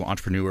 local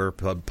entrepreneur,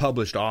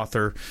 published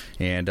author,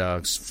 and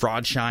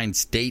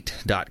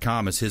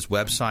FraudShineState.com is his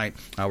website.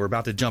 We're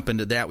about to jump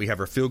into that. We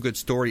have our feel-good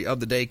story of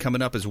the day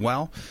coming up as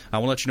well. I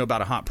want to let you know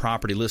about a hot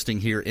property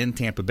listing here in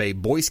Tampa Bay,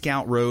 Boy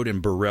Scout Road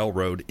and Burrell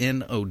Road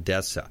in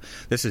Odessa.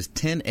 This is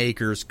 10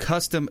 acres,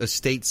 custom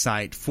estate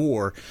site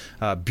for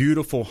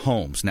beautiful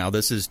homes. Now,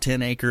 this is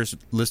 10 acres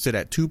listed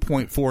at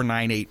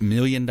 $2.498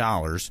 million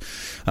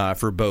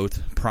for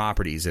both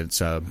properties.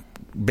 It's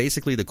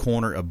basically the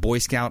corner of Boy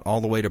Scout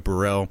all the way to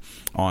Burrell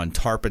on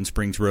Tarpon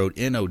Springs Road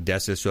in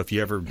Odessa. So if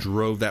you ever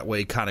drove that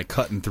way, kind of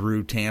cutting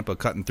through to Tampa,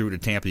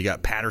 you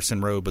got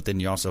Patterson Road, but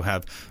then you also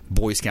have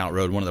Boy Scout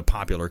Road, one of the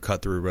popular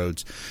cut-through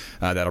roads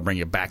that'll bring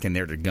you back in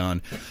there to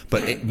Gun.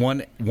 But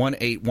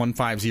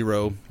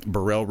 18150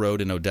 Burrell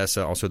Road in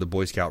Odessa, also the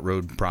Boy Scout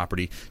Road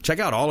property. Check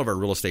out all of our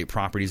real estate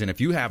properties, and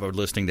if you have a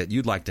listing that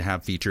you'd like to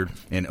have featured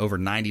in over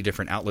 90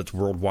 different outlets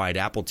worldwide,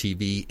 Apple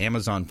TV,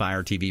 Amazon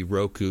Fire TV,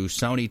 Roku,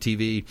 Sony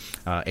TV,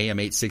 AM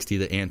 860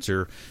 The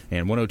Answer,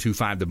 and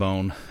 1025 The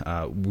Bone.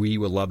 We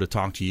would love to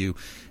talk to you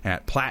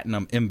at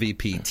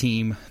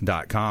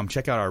PlatinumMVPTeam.com.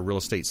 Check out our real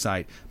estate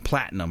site,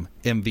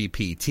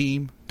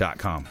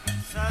 PlatinumMVPTeam.com.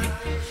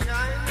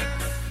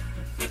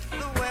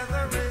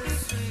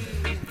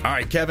 All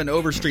right, Kevin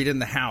Overstreet in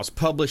the house,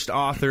 published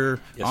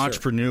author, yes,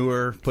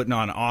 entrepreneur, putting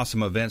on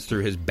awesome events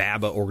through his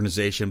BABA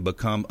organization,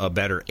 Become a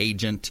Better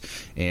Agent,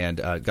 and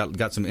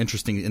got some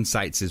interesting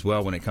insights as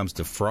well when it comes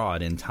to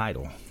fraud in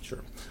title.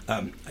 Sure.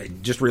 I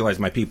just realized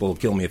my people will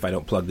kill me if I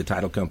don't plug the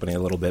title company a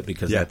little bit,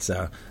 because that's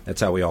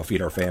how we all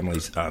feed our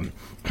families.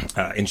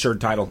 Insured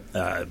Title.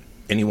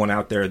 Anyone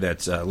out there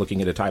that's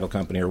looking at a title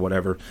company or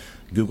whatever,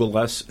 Google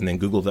us and then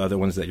Google the other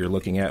ones that you're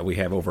looking at. We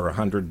have over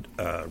 100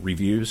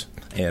 reviews,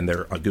 and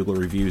they're Google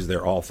reviews.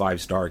 They're all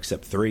 5-star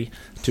except 3.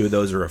 2 of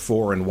those are a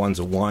 4 and one's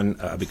a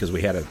 1 because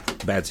we had a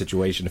bad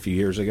situation a few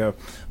years ago.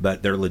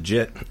 But they're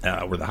legit.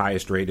 We're the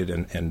highest rated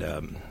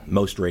and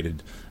most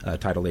rated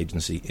title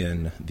agency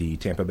in the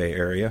Tampa Bay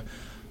area.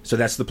 So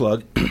that's the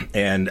plug.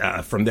 And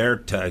from there,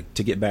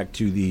 to get back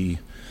to the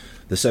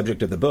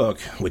subject of the book,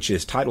 which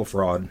is title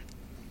fraud.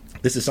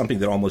 This is something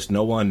that almost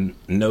no one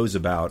knows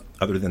about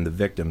other than the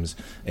victims,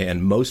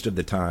 and most of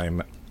the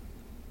time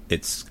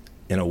it's,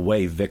 in a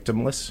way,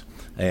 victimless.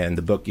 And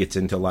the book gets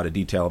into a lot of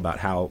detail about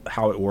how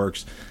it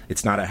works.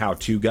 It's not a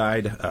how-to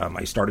guide.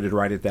 I started to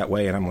write it that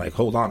way, and I'm like,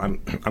 hold on,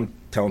 I'm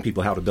telling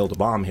people how to build a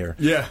bomb here.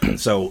 Yeah.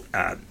 So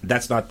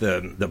that's not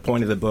the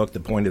point of the book. The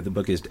point of the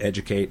book is to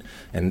educate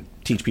and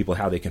teach people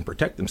how they can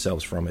protect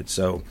themselves from it.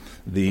 So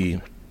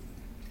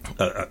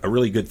a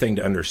really good thing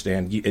to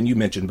understand, and you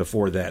mentioned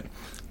before that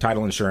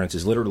title insurance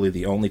is literally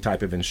the only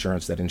type of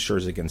insurance that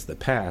insures against the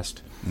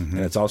past, and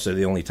it's also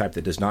the only type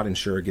that does not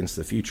insure against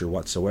the future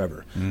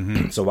whatsoever.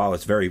 So while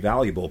it's very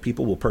valuable,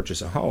 people will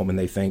purchase a home and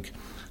they think,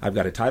 I've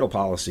got a title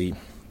policy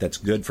that's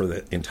good for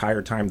the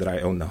entire time that I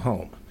own the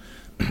home.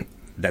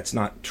 That's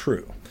not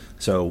true.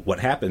 So what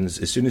happens,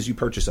 as soon as you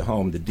purchase a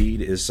home, the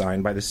deed is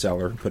signed by the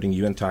seller, putting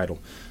you in title.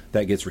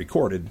 That gets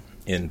recorded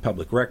in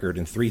public record,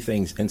 and 3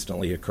 things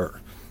instantly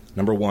occur.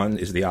 Number 1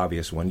 is the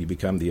obvious one. You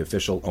become the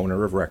official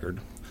owner of record.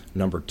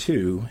 Number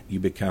 2, you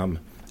become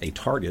a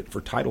target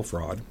for title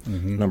fraud.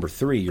 Number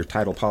 3, your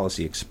title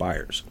policy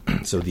expires.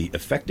 So the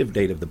effective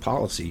date of the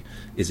policy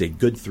is a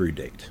good through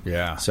date.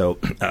 Yeah. So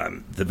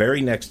the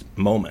very next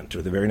moment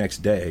or the very next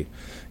day,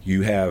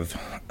 you have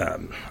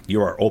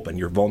you are open.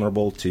 You're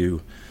vulnerable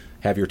to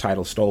have your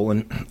title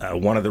stolen.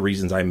 One of the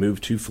reasons I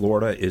moved to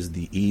Florida is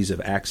the ease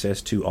of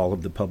access to all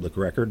of the public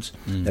records.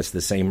 That's the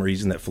same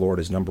reason that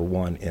Florida is number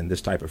 1 in this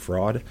type of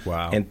fraud.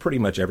 Wow. And pretty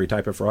much every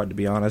type of fraud, to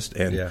be honest.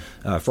 And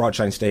Fraud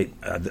Shine State,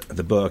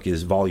 the book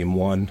is volume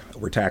 1.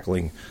 We're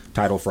tackling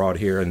title fraud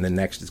here, and then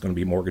next is going to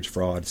be mortgage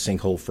fraud,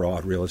 sinkhole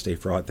fraud, real estate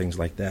fraud, things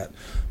like that.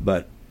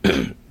 But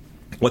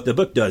what the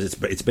book does,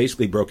 it's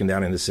basically broken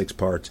down into 6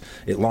 parts.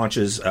 It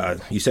launches,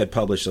 you said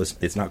published, so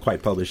it's not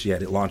quite published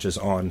yet. It launches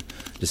on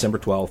December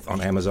 12th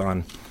on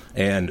Amazon,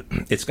 and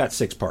it's got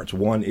 6 parts.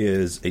 1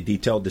 is a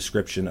detailed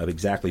description of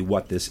exactly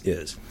what this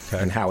is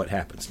and how it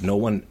happens. No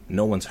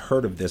one's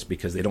heard of this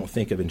because they don't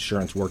think of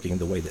insurance working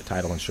the way that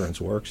title insurance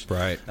works.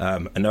 Right.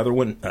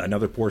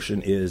 Another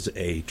portion is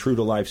a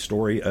true-to-life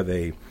story of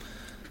a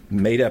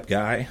made-up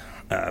guy,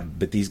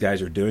 but these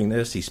guys are doing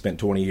this. He spent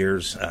 20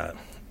 years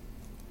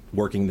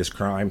working this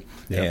crime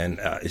and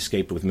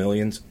escaped with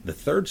millions. The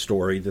third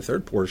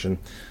portion,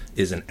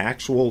 is an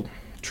actual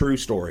true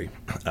story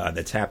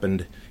that's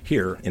happened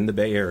here in the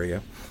Bay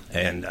Area.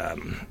 And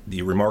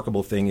the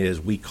remarkable thing is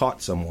we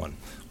caught someone.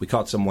 We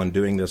caught someone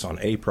doing this on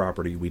a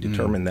property. We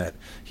determined that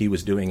he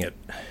was doing it,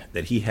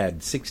 that he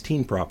had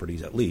 16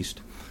 properties at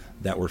least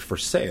that were for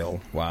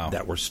sale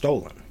that were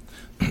stolen.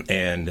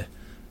 And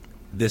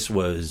this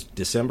was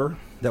December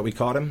that we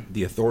caught him.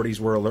 The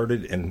authorities were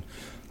alerted, and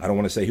I don't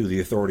want to say who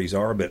the authorities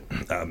are, but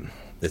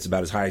it's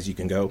about as high as you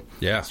can go.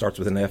 Yeah. It starts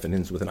with an F and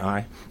ends with an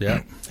I.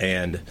 Yeah.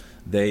 And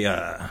they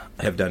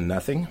have done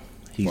nothing.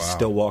 He's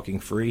still walking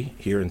free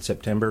here in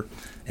September.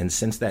 And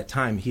since that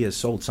time, he has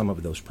sold some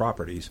of those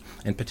properties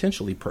and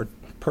potentially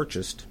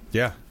purchased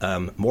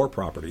more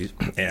properties.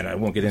 And I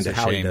won't get into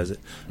how he does it.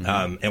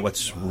 And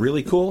what's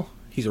really cool,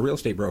 he's a real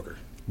estate broker.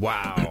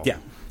 Wow. Yeah.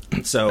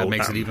 So that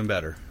makes it even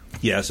better.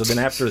 Yeah, so then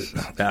after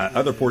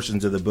other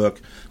portions of the book,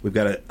 we've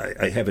got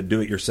I have a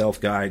do-it-yourself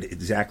guide,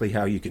 exactly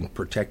how you can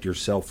protect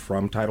yourself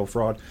from title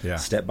fraud,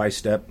 step by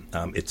step.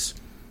 It's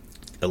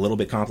a little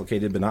bit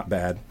complicated, but not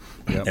bad.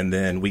 Yep. And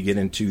then we get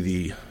into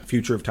the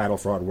future of title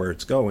fraud, where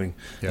it's going.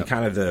 And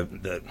kind of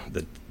the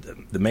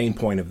main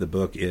point of the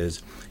book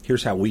is,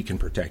 here's how we can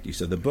protect you.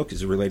 So the book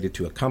is related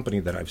to a company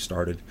that I've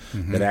started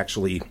that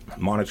actually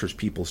monitors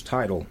people's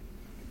title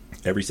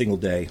every single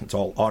day. It's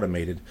all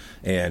automated,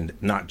 and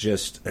not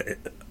just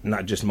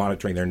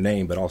monitoring their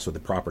name, but also the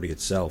property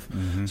itself.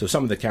 So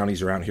some of the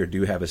counties around here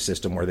do have a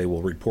system where they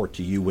will report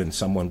to you when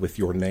someone with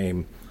your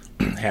name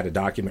had a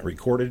document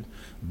recorded,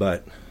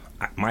 but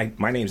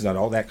my name's not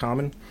all that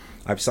common.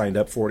 I've signed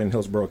up for it in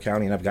Hillsborough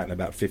County, and I've gotten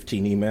about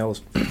 15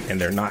 emails,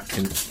 and they're not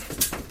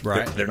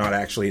they're not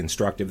actually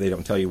instructive. They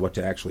don't tell you what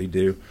to actually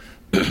do.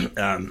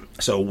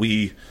 So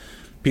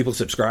people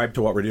subscribe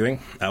to what we're doing.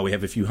 We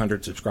have a few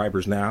hundred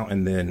subscribers now,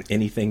 and then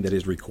anything that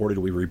is recorded,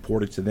 we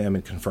report it to them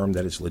and confirm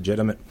that it's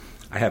legitimate.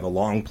 I have a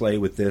long play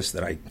with this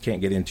that I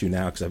can't get into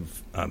now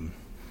because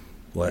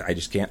I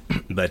just can't.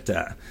 But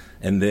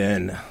and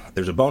then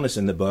there's a bonus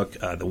in the book.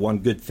 The one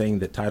good thing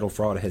that title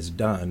fraud has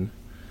done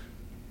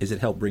is it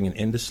helped bring an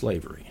end to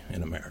slavery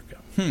in America.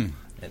 And,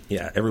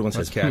 everyone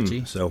says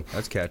catchy. So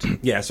that's catchy.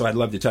 Yeah, so I'd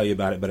love to tell you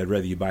about it, but I'd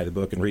rather you buy the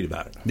book and read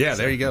about it. Yeah,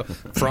 there you go.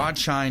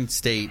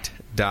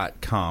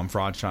 FraudShineState.com,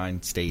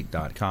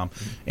 FraudShineState.com.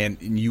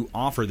 And you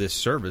offer this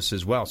service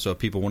as well. So if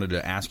people wanted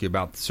to ask you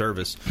about the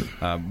service,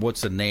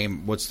 what's the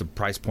name, what's the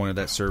price point of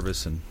that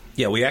service? And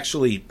yeah, we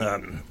actually,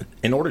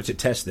 in order to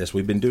test this,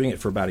 we've been doing it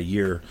for about a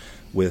year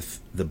with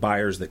the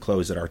buyers that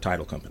close at our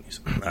title companies.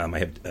 I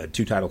have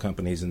 2 title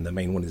companies, and the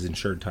main one is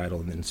Insured Title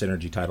and then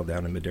Synergy Title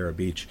down in Madera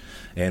Beach.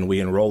 And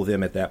we enroll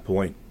them at that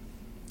point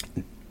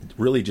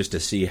really just to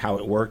see how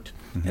it worked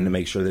and to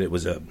make sure that it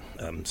was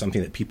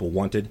something that people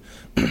wanted.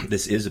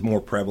 This is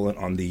more prevalent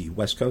on the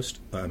West Coast.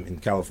 In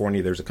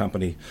California, there's a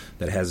company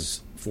that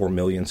has 4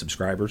 million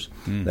subscribers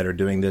that are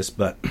doing this.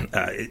 But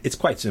it's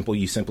quite simple.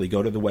 You simply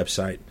go to the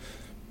website,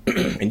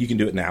 and you can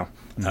do it now.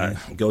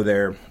 Go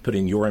there, put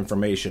in your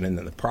information and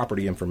then the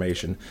property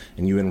information,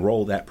 and you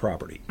enroll that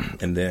property.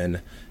 And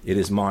then it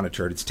is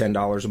monitored. It's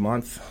 $10 a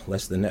month,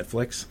 less than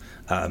Netflix.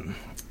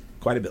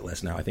 Quite a bit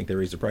less now. I think they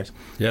raised the price.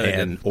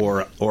 Yeah,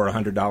 or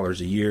 $100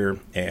 a year.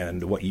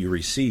 And what you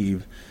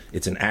receive,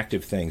 it's an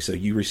active thing. So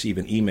you receive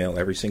an email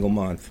every single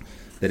month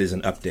that is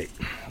an update.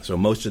 So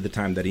most of the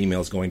time that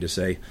email is going to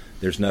say,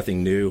 there's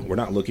nothing new. We're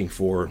not looking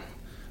for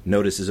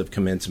notices of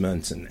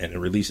commencements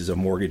and releases of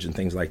mortgage and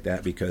things like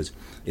that, because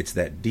it's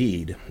that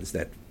deed, it's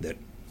that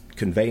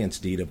conveyance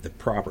deed of the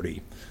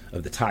property,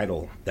 of the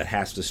title, that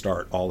has to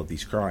start all of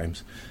these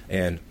crimes.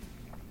 And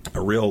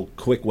a real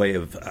quick way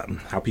of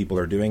how people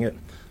are doing it.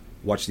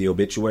 Watch the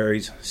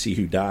obituaries, see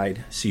who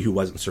died, see who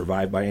wasn't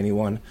survived by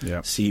anyone,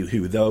 see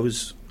who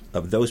those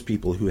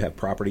people who have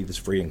property that's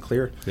free and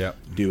clear,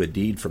 do a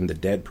deed from the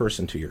dead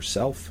person to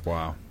yourself.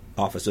 Wow.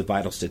 Office of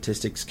Vital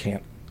Statistics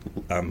can't,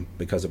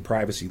 because of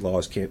privacy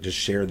laws, can't just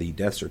share the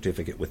death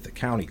certificate with the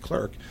county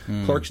clerk.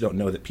 Clerks don't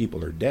know that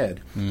people are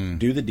dead.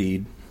 Do the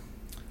deed,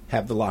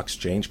 have the locks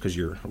changed because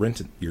your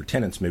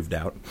tenants moved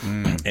out,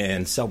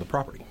 and sell the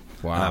property.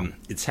 Wow.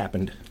 It's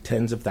happened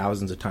tens of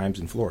thousands of times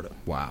in Florida.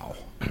 Wow.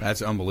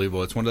 That's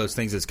unbelievable. It's one of those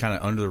things that's kind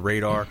of under the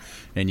radar.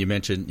 And you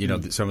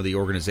mentioned, some of the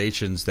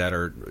organizations that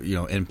are,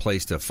 in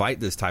place to fight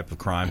this type of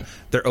crime.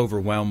 They're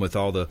overwhelmed with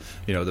all the,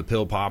 the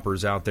pill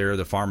poppers out there,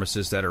 the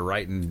pharmacists that are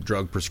writing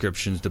drug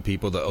prescriptions to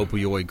people, the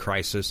opioid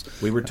crisis.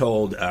 We were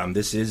told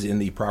this is in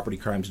the property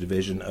crimes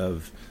division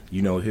of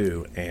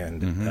who,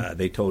 and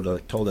they told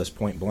us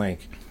point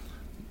blank,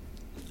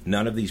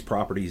 none of these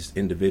properties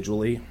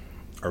individually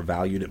are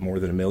valued at more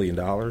than $1 million.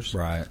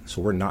 Right.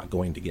 So we're not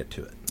going to get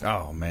to it.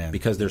 Oh, man.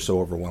 Because they're so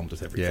overwhelmed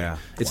with everything. Yeah.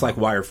 It's like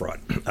wire fraud.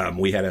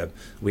 We had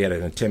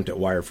an attempt at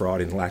wire fraud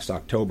in last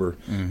October,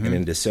 and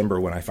in December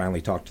when I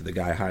finally talked to the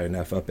guy high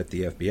enough up at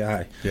the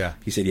FBI,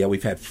 he said,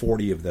 we've had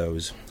 40 of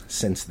those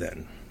since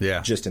then.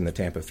 Yeah. Just in the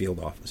Tampa field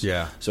office.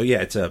 Yeah. So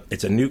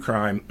it's a new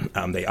crime.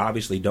 They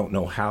obviously don't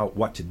know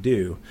what to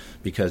do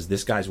because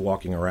this guy's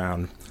walking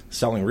around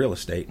selling real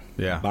estate,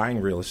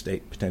 buying real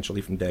estate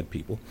potentially from dead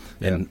people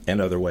and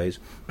other ways,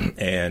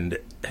 and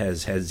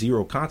has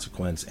zero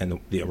consequence. And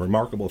the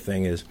remarkable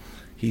thing is,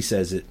 he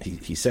says it.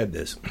 He said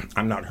this: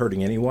 I'm not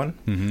hurting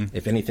anyone.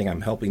 If anything,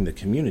 I'm helping the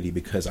community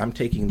because I'm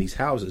taking these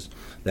houses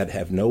that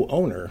have no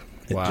owner.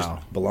 It just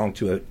belong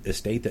to an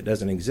estate that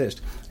doesn't exist,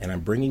 and I'm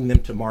bringing them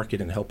to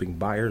market and helping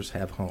buyers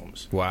have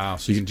homes. Wow!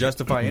 So you can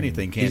justify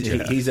anything, can't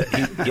you? He's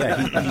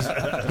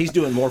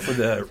doing more for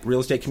the real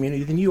estate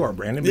community than you are,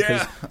 Brandon,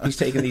 because he's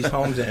taking these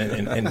homes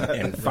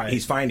and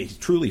he's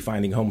truly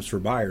finding homes for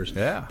buyers.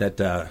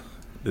 That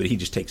he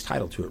just takes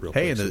title to it real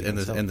quick.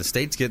 And the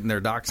state's getting their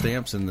doc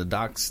stamps and the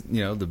docs,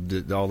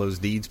 all those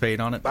deeds paid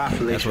on it.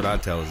 That's what I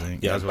tell us.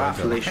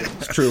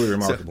 It's truly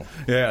remarkable.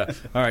 All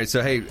right.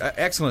 So, hey,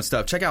 excellent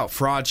stuff. Check out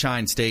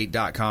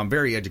FraudShineState.com.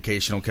 Very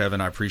educational,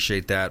 Kevin. I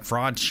appreciate that.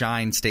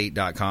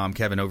 FraudShineState.com.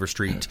 Kevin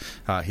Overstreet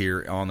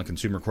here on the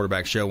Consumer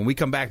Quarterback Show. When we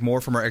come back,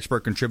 more from our expert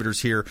contributors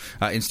here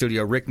in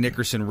studio: Rick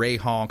Nickerson, Ray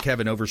Hall,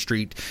 Kevin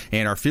Overstreet,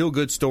 and our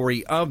feel-good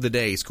story of the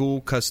day: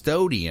 school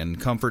custodian,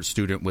 comfort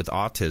student with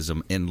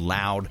autism in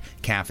Loud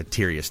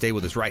Cafeteria. Stay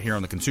with us right here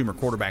on the Consumer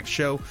Quarterback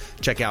Show.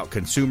 Check out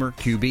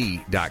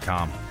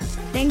ConsumerQB.com.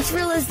 Thanks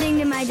for listening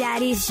to my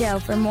daddy's show.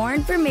 For more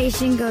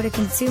information, go to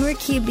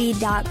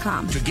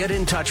ConsumerQB.com. To get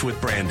in touch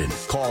with Brandon,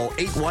 call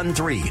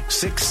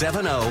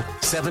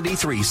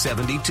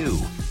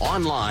 813-670-7372.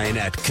 Online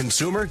at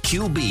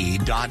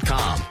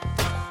ConsumerQB.com.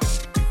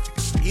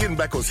 Ian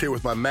Beckles here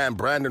with my man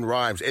Brandon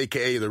Rhymes,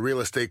 a.k.a. the real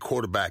estate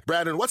quarterback.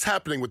 Brandon, what's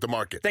happening with the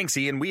market? Thanks,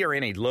 Ian. We are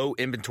in a low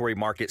inventory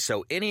market,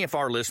 so any of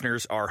our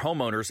listeners are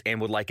homeowners and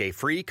would like a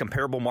free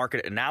comparable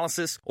market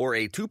analysis or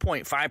a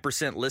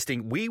 2.5%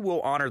 listing, we will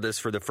honor this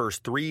for the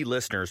first 3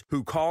 listeners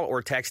who call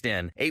or text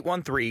in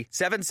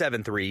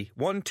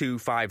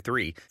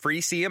 813-773-1253.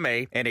 Free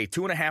CMA and a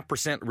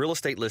 2.5% real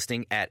estate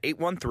listing at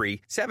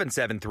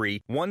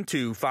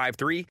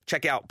 813-773-1253.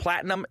 Check out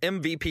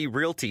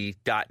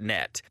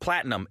PlatinumMVPRealty.net.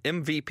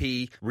 PlatinumMVPRealty.net.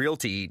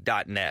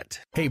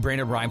 Hey,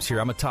 Brandon Rhymes here.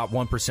 I'm a top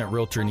 1%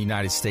 realtor in the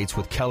United States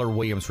with Keller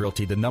Williams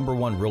Realty, the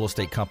 #1 real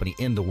estate company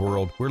in the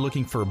world. We're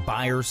looking for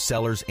buyers,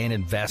 sellers, and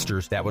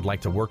investors that would like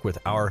to work with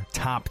our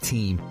top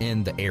team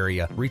in the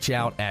area. Reach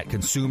out at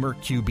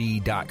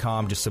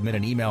ConsumerQB.com. Just submit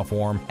an email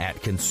form at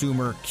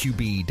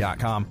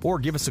ConsumerQB.com or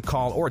give us a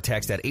call or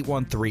text at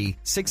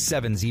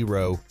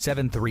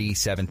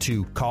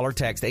 813-670-7372. Call or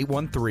text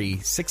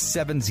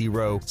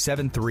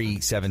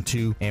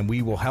 813-670-7372, and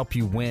we will help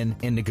you win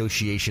in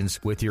negotiations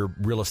with your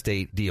real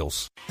estate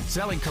deals.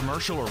 Selling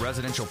commercial or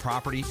residential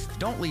property?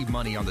 Don't leave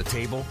money on the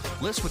table.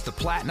 List with the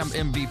Platinum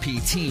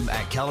MVP team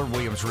at Keller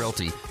Williams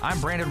Realty.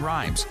 I'm Brandon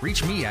Rhymes.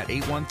 Reach me at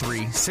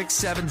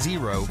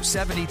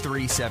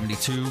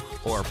 813-670-7372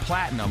 or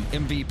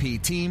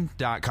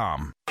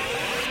PlatinumMVPteam.com.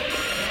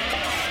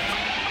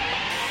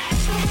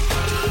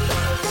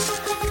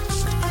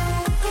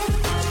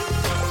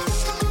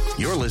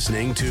 You're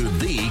listening to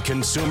The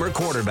Consumer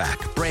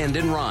Quarterback,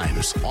 Brandon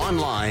Rhymes,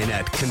 online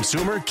at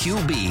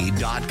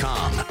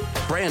ConsumerQB.com.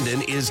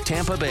 Brandon is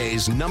Tampa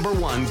Bay's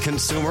 #1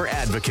 consumer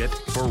advocate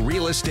for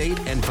real estate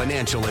and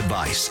financial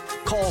advice.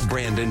 Call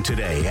Brandon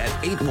today at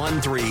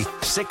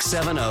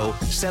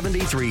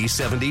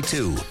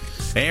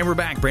 813-670-7372. And we're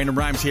back. Brandon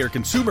Rhymes here.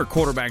 Consumer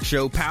Quarterback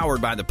Show,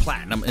 powered by the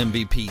Platinum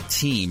MVP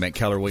team at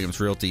Keller Williams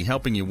Realty,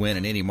 helping you win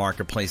in any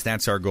marketplace.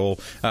 That's our goal.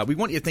 We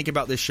want you to think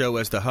about this show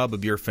as the hub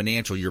of your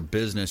financial, your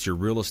business, your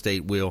real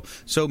estate wheel.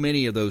 So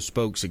many of those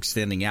spokes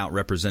extending out,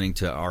 representing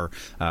to our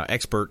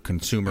expert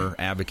consumer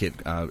advocate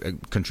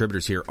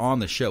contributors here on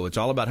the show. It's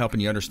all about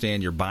helping you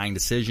understand your buying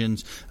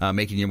decisions,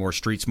 making you more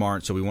street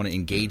smart. So we want to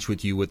engage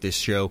with you with this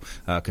show.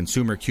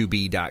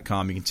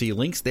 ConsumerQB.com. You can see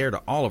links there to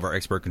all of our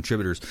expert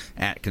contributors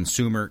at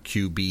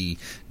ConsumerQB.com.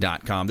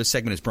 This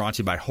segment is brought to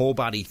you by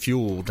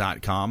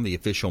WholeBodyFuel.com, the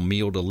official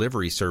meal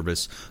delivery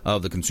service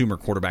of the Consumer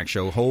Quarterback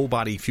Show.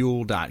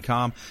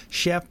 WholeBodyFuel.com,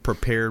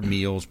 chef-prepared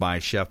meals by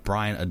Chef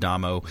Brian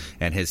Adamo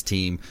and his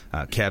team,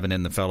 Kevin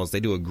and the fellows. They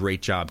do a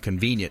great job.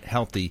 Convenient,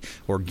 healthy,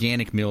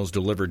 organic meals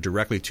delivered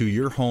directly to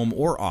your home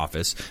or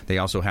office. They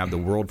also have the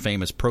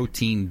world-famous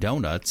protein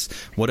donuts.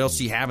 What else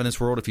do you have in this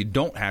world if you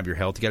don't have your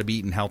health? You got to be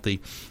eating healthy.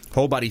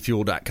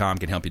 WholeBodyFuel.com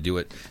can help you do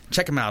it.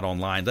 Check them out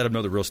online. Let them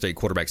know the Real Estate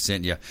Quarterback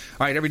sent you. All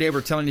right, every day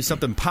we're telling you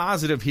something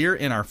positive here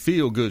in our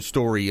feel-good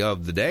story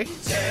of the day.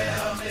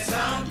 Tell me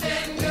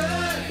something good.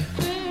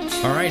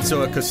 All right,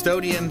 so a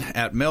custodian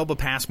at Melba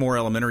Passmore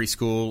Elementary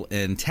School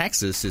in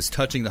Texas is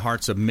touching the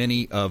hearts of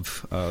many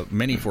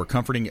for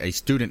comforting a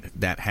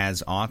student that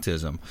has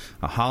autism.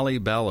 Holly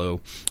Bello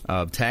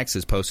of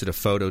Texas posted a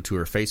photo to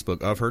her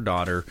Facebook of her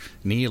daughter,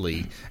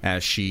 Neely,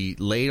 as she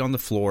laid on the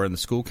floor in the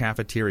school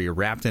cafeteria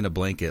wrapped in a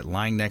blanket.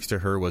 Lying next to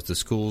her was the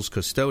school's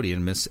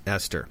custodian, Miss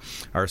Esther.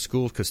 Our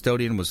school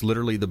custodian was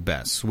literally the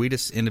best,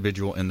 sweetest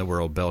individual in the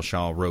world,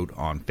 Belshaw wrote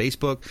on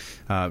Facebook.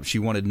 She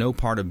wanted no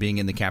part of being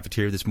in the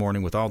cafeteria this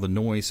morning with all the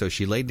noise, so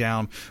she laid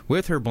down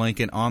with her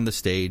blanket on the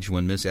stage.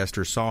 When Miss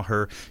Esther saw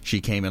her, she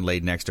came and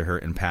laid next to her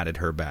and patted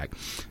her back.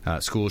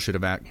 Schools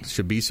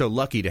should be so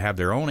lucky to have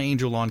their own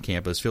angel on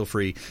campus. Feel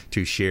free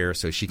to share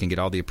so she can get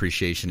all the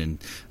appreciation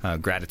and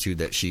gratitude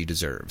that she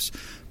deserves.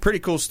 Pretty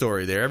cool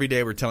story there. Every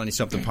day we're telling you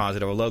something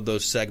positive. I love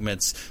those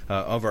segments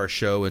of our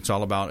show. It's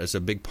a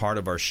big part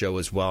of our show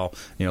as well.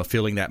 You know,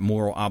 feeling that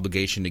moral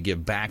obligation to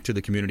give back to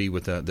the community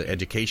with the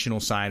educational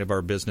side of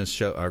our business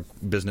show, our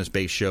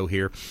business-based show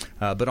here,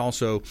 but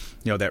also,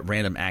 you know, that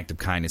random act of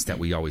kindness that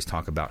we always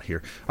talk about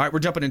here. All right, we're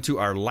jumping into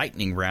our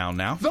lightning round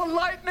now. The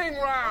lightning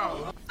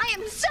round. I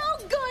am so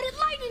good at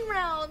lightning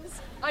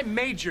rounds. I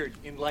majored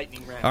in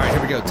lightning rounds. All right,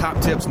 here we go.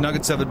 Top tips,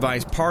 nuggets of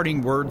advice,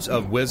 parting words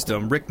of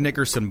wisdom. Rick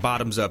Nickerson,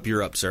 bottoms up.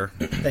 You're up, sir.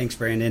 Thanks,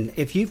 Brandon.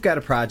 If you've got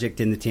a project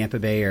in the Tampa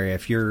Bay area,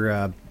 if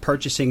you're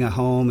purchasing a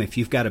home, if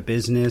you've got a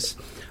business,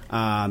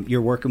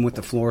 you're working with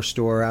the floor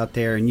store out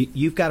there, and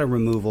you've got a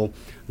removal,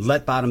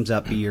 let Bottoms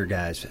Up be your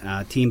guys.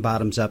 Team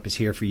Bottoms Up is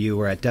here for you.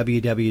 We're at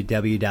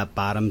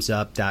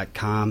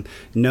www.bottomsup.com.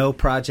 No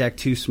project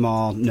too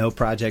small, no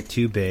project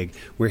too big.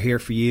 We're here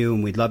for you,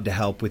 and we'd love to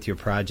help with your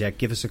project.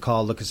 Give us a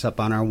call, look us up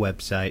on our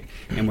website,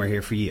 and we're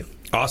here for you.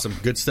 Awesome.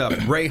 Good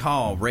stuff. Ray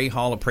Hall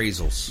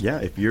Appraisals. Yeah,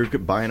 if you're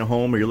buying a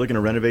home or you're looking to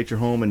renovate your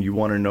home and you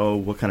want to know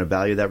what kind of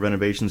value that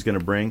renovation is going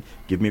to bring,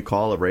 give me a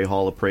call at Ray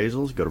Hall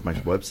Appraisals. Go to my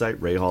website,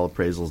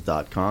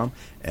 rayhallappraisals.com,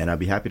 and I'd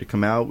be happy to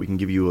come out. We can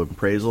give you an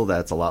appraisal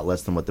that's a lot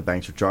less than what the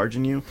banks are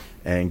charging you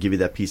and give you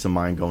that peace of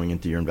mind going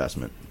into your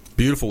investment.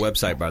 Beautiful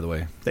website, by the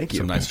way. Thank you.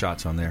 Some nice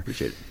shots on there.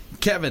 Appreciate it.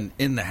 Kevin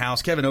in the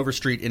house. Kevin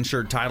Overstreet,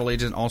 insured title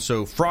agent,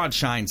 also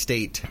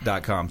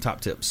FraudShineState.com.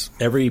 Top tips.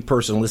 Every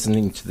person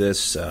listening to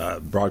this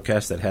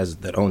broadcast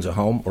that owns a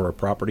home or a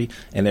property,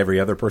 and every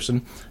other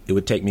person, it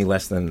would take me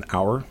less than an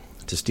hour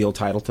to steal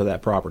title to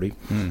that property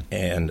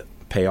and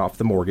pay off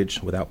the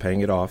mortgage without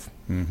paying it off,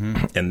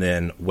 and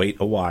then wait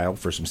a while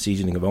for some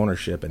seasoning of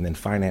ownership and then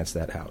finance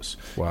that house.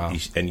 Wow.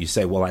 And you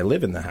say, well, I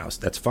live in the house.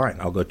 That's fine.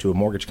 I'll go to a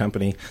mortgage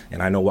company,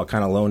 and I know what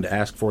kind of loan to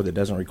ask for that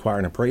doesn't require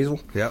an appraisal.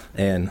 Yep.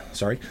 And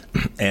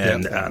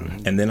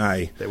then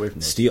I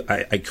steal.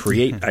 I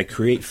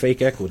create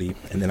fake equity,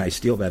 and then I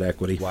steal that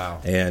equity.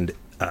 Wow. And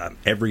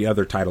every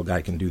other title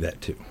guy can do that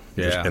too.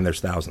 Yeah. And there's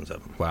thousands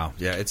of them. Wow.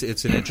 Yeah,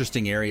 it's an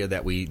interesting area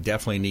that we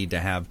definitely need to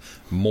have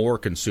more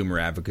consumer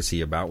advocacy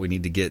about. We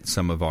need to get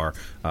some of our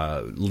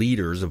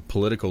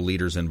political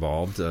leaders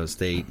involved,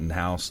 state and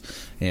House,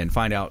 and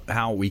find out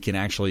how we can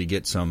actually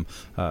get some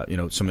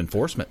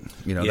enforcement.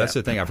 That's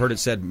the thing. I've heard it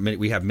said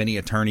we have many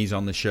attorneys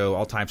on the show,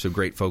 all types of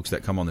great folks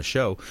that come on the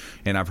show,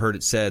 and I've heard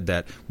it said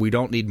that we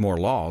don't need more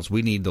laws.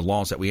 We need the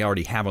laws that we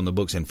already have on the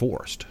books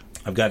enforced.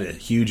 I've got a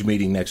huge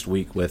meeting next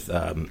week with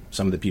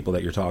some of the people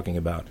that you're talking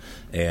about,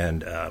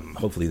 and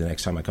hopefully the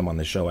next time I come on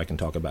the show, I can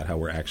talk about how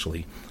we're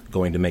actually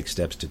going to make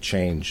steps to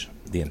change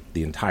the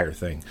entire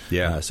thing,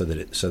 so that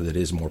it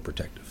is more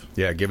protective.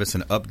 Yeah, give us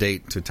an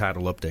update to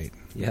title update.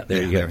 Yeah,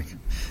 there you go.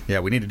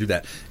 Yeah, we need to do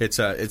that. It's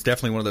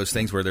definitely one of those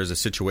things where there's a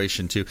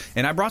situation too.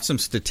 And I brought some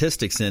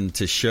statistics in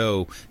to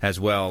show as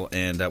well,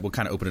 and we'll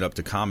kind of open it up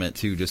to comment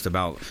too, just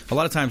about a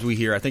lot of times we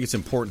hear, I think it's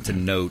important to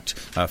note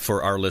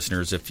for our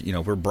listeners, if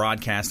we're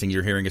broadcasting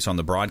you're hearing us on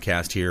the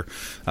broadcast here,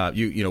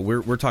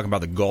 we're talking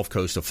about the Gulf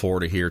Coast of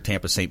Florida here,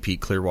 Tampa, St.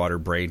 Pete, Clearwater,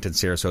 Bradenton,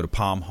 Sarasota,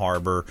 Palm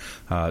Harbor,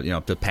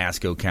 up to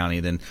Pasco County,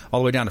 then all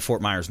the way down to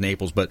Fort Myers,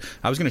 Naples. But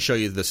I was going to show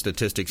you the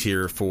statistics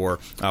here for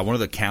one of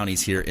the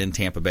counties here in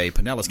Tampa Bay,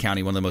 Pinellas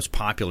County, one of the most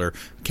popular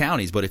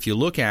counties. But if you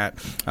look at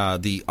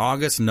the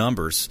August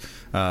numbers,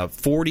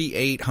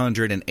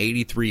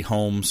 4,883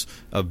 homes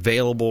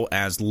available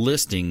as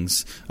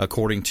listings,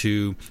 according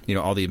to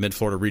all the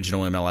Mid-Florida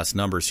Regional MLS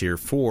numbers here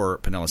for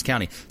Pinellas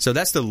County. So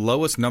that's the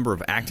lowest number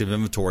of active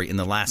inventory in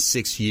the last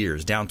 6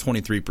 years, down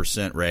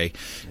 23%, Ray.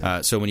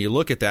 So when you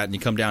look at that and you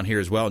come down here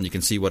as well and you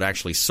can see what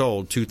actually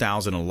sold,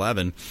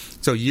 2011.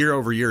 So year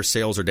over year,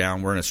 sales are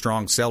down. We're in a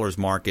strong seller's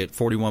market,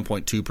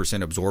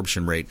 41.2%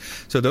 absorption rate.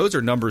 So those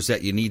are numbers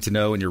that you need to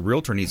know and your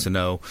realtor needs to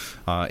know.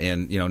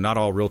 And not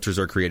all realtors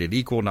are created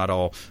equal. Not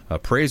all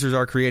appraisers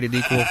are created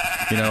equal.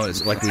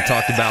 It's like we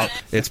talked about,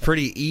 it's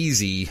pretty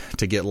easy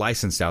to get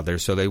licensed out there.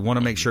 So they want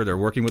to make sure they're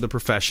working with a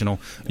professional.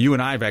 You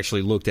and I have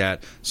actually looked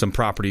at some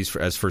properties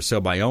as for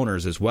sale by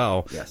owners as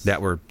well, yes,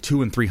 that were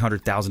 $200,000 and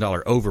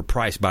 $300,000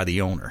 overpriced by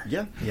the owner.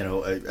 Yeah,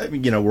 I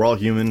mean, we're all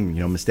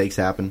human. Mistakes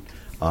happen.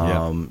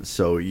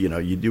 So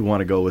you do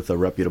want to go with a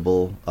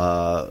reputable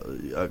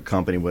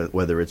company,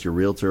 whether it's your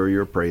realtor or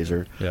your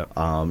appraiser. Yeah.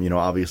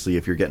 Obviously,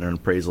 if you're getting an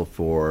appraisal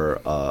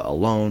for a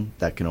loan,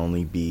 that can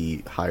only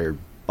be hired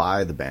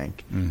by the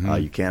bank. Mm-hmm.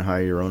 You can't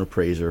hire your own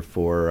appraiser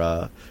for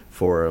a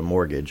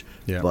mortgage.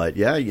 Yeah. But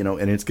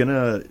and it's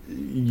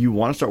you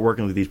want to start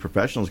working with these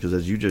professionals because,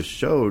 as you just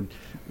showed,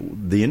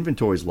 the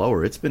inventory is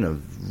lower. It's been a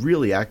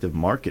really active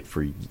market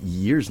for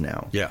years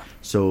now. Yeah.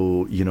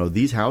 So,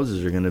 these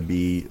houses are going to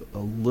be a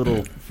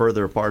little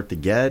further apart to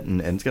get,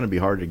 and it's going to be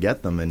harder to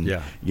get them.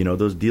 And,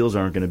 those deals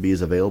aren't going to be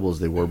as available as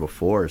they were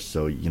before.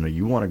 So,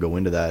 you want to go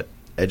into that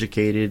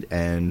educated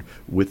and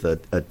with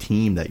a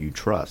team that you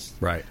trust.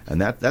 Right.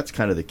 And that's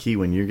kind of the key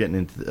when you're getting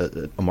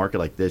into a market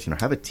like this.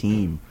 Have a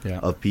team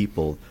of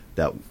people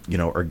that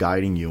are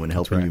guiding you and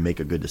helping you make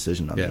a good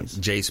decision on these.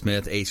 Jay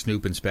Smith, A.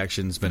 Snoop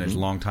Inspections, been a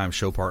longtime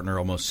show partner,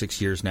 almost 6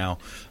 years now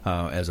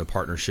as a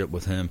partnership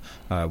with him.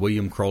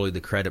 William Crowley, the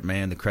credit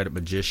man, the credit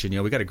magician.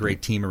 We got a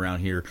great team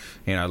around here,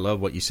 and I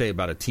love what you say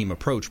about a team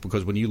approach,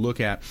 because when you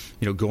look at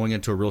going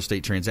into a real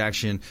estate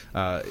transaction,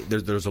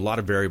 there's a lot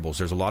of variables.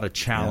 There's a lot of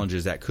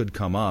challenges that could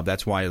come up.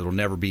 That's why it'll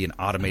never be an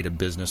automated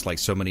business like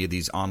so many of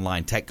these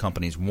online tech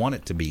companies want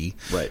it to be.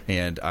 Right.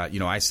 And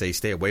I say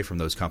stay away from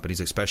those companies,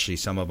 especially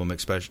some of them,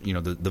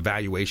 the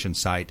valuation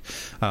site.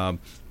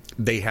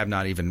 They have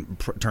not even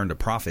turned a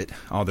profit.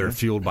 They're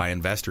fueled by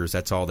investors.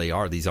 That's all they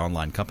are, these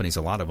online companies,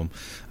 a lot of them.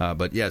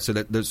 So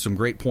there's some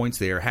great points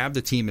there. Have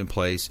the team in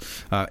place.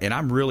 And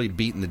I'm really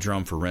beating the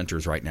drum for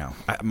renters right now.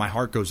 My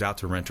heart goes out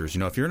to renters.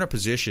 If you're in a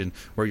position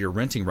where you're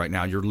renting right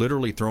now, you're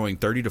literally throwing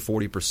 30 to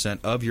 40%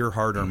 of your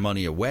hard-earned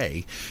money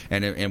away.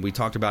 And we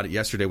talked about it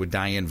yesterday with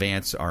Diane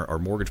Vance, our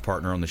mortgage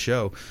partner on the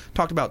show,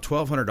 talked about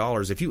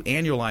 $1,200. If you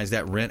annualize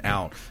that rent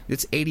out,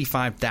 it's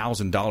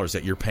 $85,000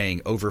 that you're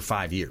paying over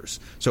 5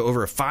 years. So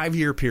over a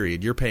 5-year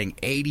period, you're paying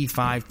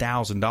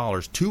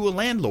 $85,000 to a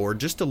landlord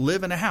just to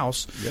live in a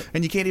house,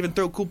 and you can't even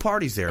throw cool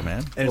parties there,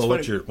 man. And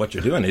what you're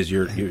doing is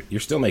you're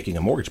still making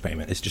a mortgage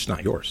payment. It's just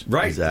not yours.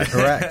 Right.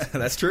 Exactly. Correct.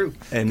 That's true.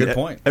 And good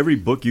point. Every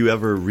book you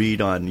ever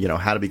read on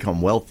how to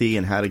become wealthy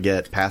and how to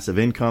get passive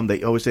income,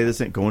 they always say this: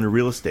 go into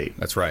real estate.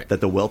 That's right.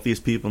 That the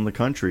wealthiest people in the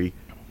country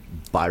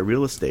buy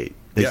real estate.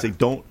 They say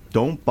don't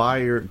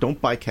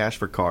buy cash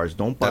for cars,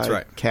 don't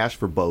buy cash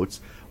for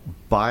boats.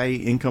 Buy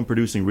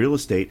income-producing real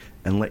estate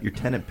and let your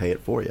tenant pay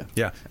it for you.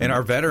 Yeah, and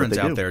our veterans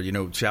out there,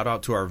 shout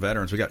out to our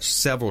veterans. We got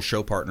several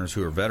show partners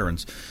who are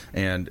veterans,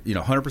 and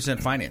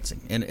 100% financing.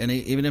 And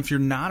even if you're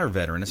not a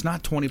veteran, it's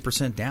not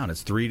 20% down.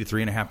 It's 3 to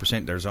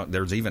 3.5%.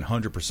 There's even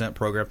 100%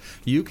 program.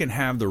 You can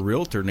have the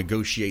realtor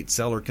negotiate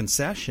seller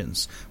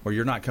concessions where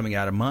you're not coming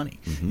out of money.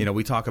 Mm-hmm.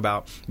 We talk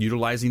about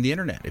utilizing the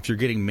internet. If you're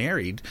getting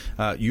married,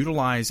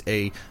 utilize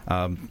a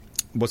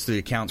what's the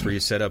accounts where you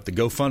set up the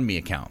GoFundMe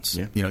accounts?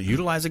 Yeah.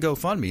 Utilize a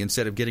GoFundMe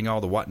instead of getting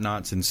all the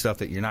whatnots and stuff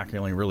that you're not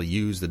going to really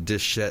use, the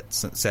dish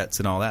sets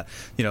and all that.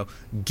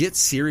 Get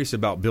serious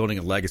about building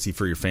a legacy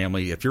for your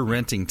family. If you're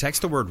renting,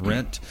 text the word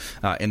rent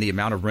and the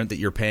amount of rent that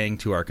you're paying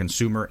to our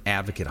consumer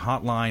advocate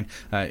hotline.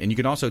 And you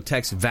can also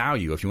text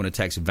value. If you want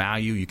to text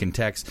value, you can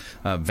text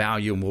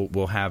value, and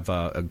we'll have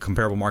a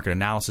comparable market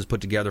analysis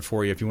put together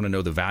for you. If you want to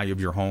know the value of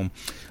your home,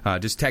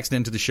 just text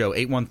into the show,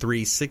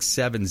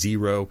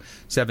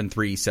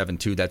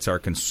 813-670-7372. That's our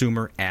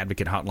consumer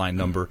advocate hotline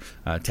number.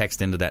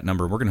 Text into that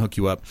number. We're going to hook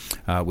you up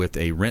with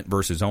a rent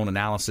versus own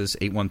analysis,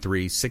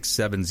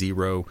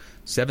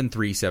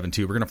 813-670-7372.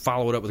 We're going to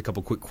follow it up with a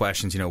couple quick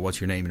questions.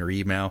 What's your name and your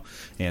email?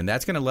 And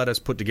that's going to let us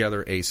put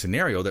together a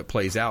scenario that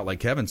plays out,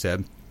 like Kevin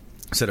said.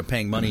 Instead of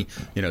paying money,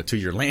 to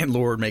your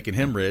landlord, making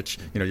him rich,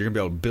 you're going to be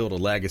able to build a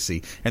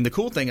legacy. And the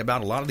cool thing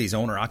about a lot of these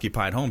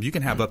owner-occupied homes, you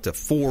can have up to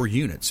 4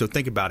 units. So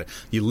think about it.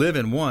 You live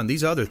in one.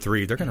 These other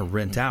 3, they're going to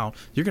rent out.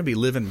 You're going to be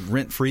living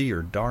rent-free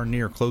or darn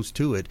near close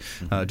to it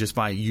just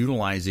by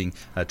utilizing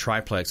a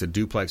triplex, a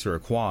duplex, or a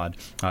quad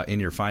in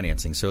your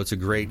financing. So it's a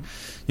great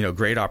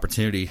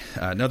opportunity.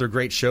 Another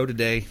great show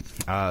today.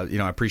 I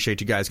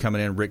appreciate you guys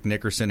coming in. Rick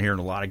Nickerson hearing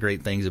a lot of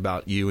great things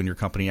about you and your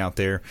company out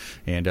there.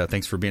 And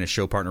thanks for being a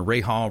show partner.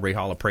 Ray Hall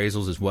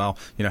Appraisals as well,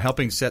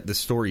 helping set the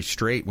story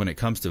straight when it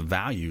comes to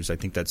values. I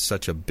think that's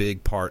such a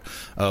big part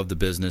of the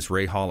business.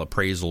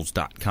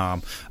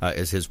 RayHallAppraisals.com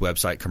is his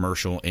website,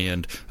 commercial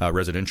and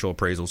residential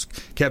appraisals.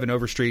 Kevin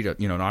Overstreet,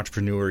 an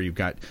entrepreneur. You've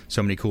got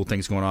so many cool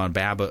things going on.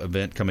 BABA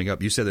event coming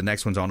up. You said the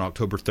next one's on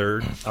October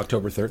 3rd.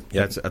 October 3rd.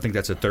 Yeah, I think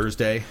that's a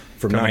Thursday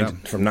from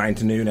 9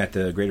 to noon at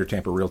the Greater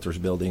Tampa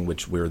Realtors Building,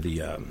 which we're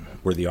the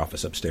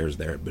office upstairs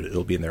there, but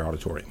it'll be in their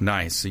auditorium.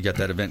 Nice. You got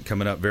that event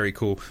coming up. Very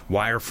cool.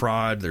 Wire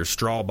fraud. There's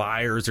straw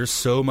buyers. There's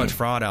so much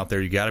fraud out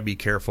there. You got to be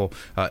careful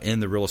in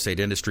the real estate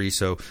industry.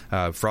 So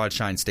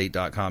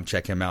fraudshinestate.com,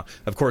 check him out.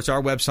 Of course,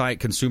 our website,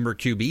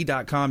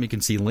 consumerqb.com. You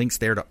can see links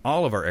there to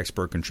all of our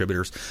expert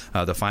contributors,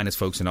 the finest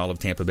folks in all of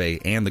Tampa Bay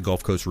and the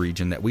Gulf Coast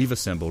region that we've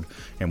assembled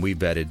and we've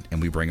vetted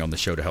and we bring on the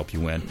show to help you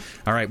win.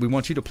 All right, we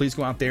want you to please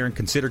go out there and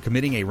consider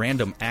committing a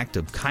random act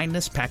of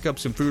kindness. Pack up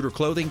some food or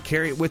clothing,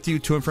 carry it with you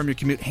to and from your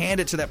commute, hand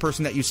it to that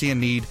person that you see in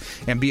need,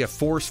 and be a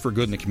force for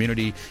good in the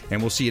community.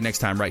 And we'll see you next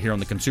time right here on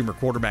the Consumer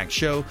Quarterback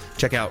Show.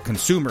 Check out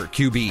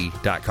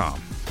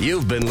ConsumerQB.com.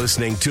 You've been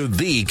listening to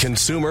The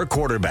Consumer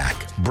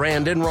Quarterback,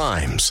 Brandon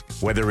Rhymes.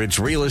 Whether it's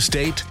real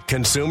estate,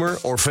 consumer,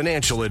 or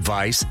financial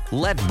advice,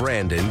 let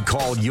Brandon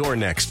call your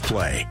next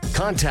play.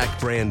 Contact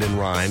Brandon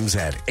Rhymes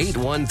at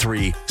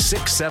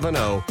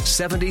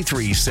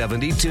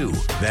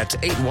 813-670-7372. That's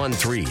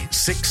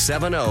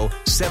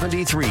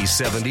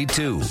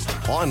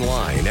 813-670-7372.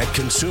 Online at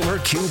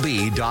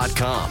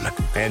ConsumerQB.com.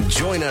 And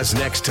join us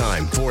next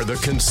time for The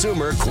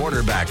Consumer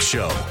Quarterback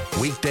Show.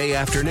 Weekday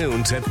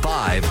afternoons at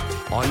 5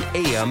 on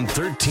AM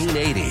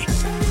 1380.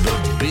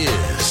 The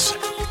Biz.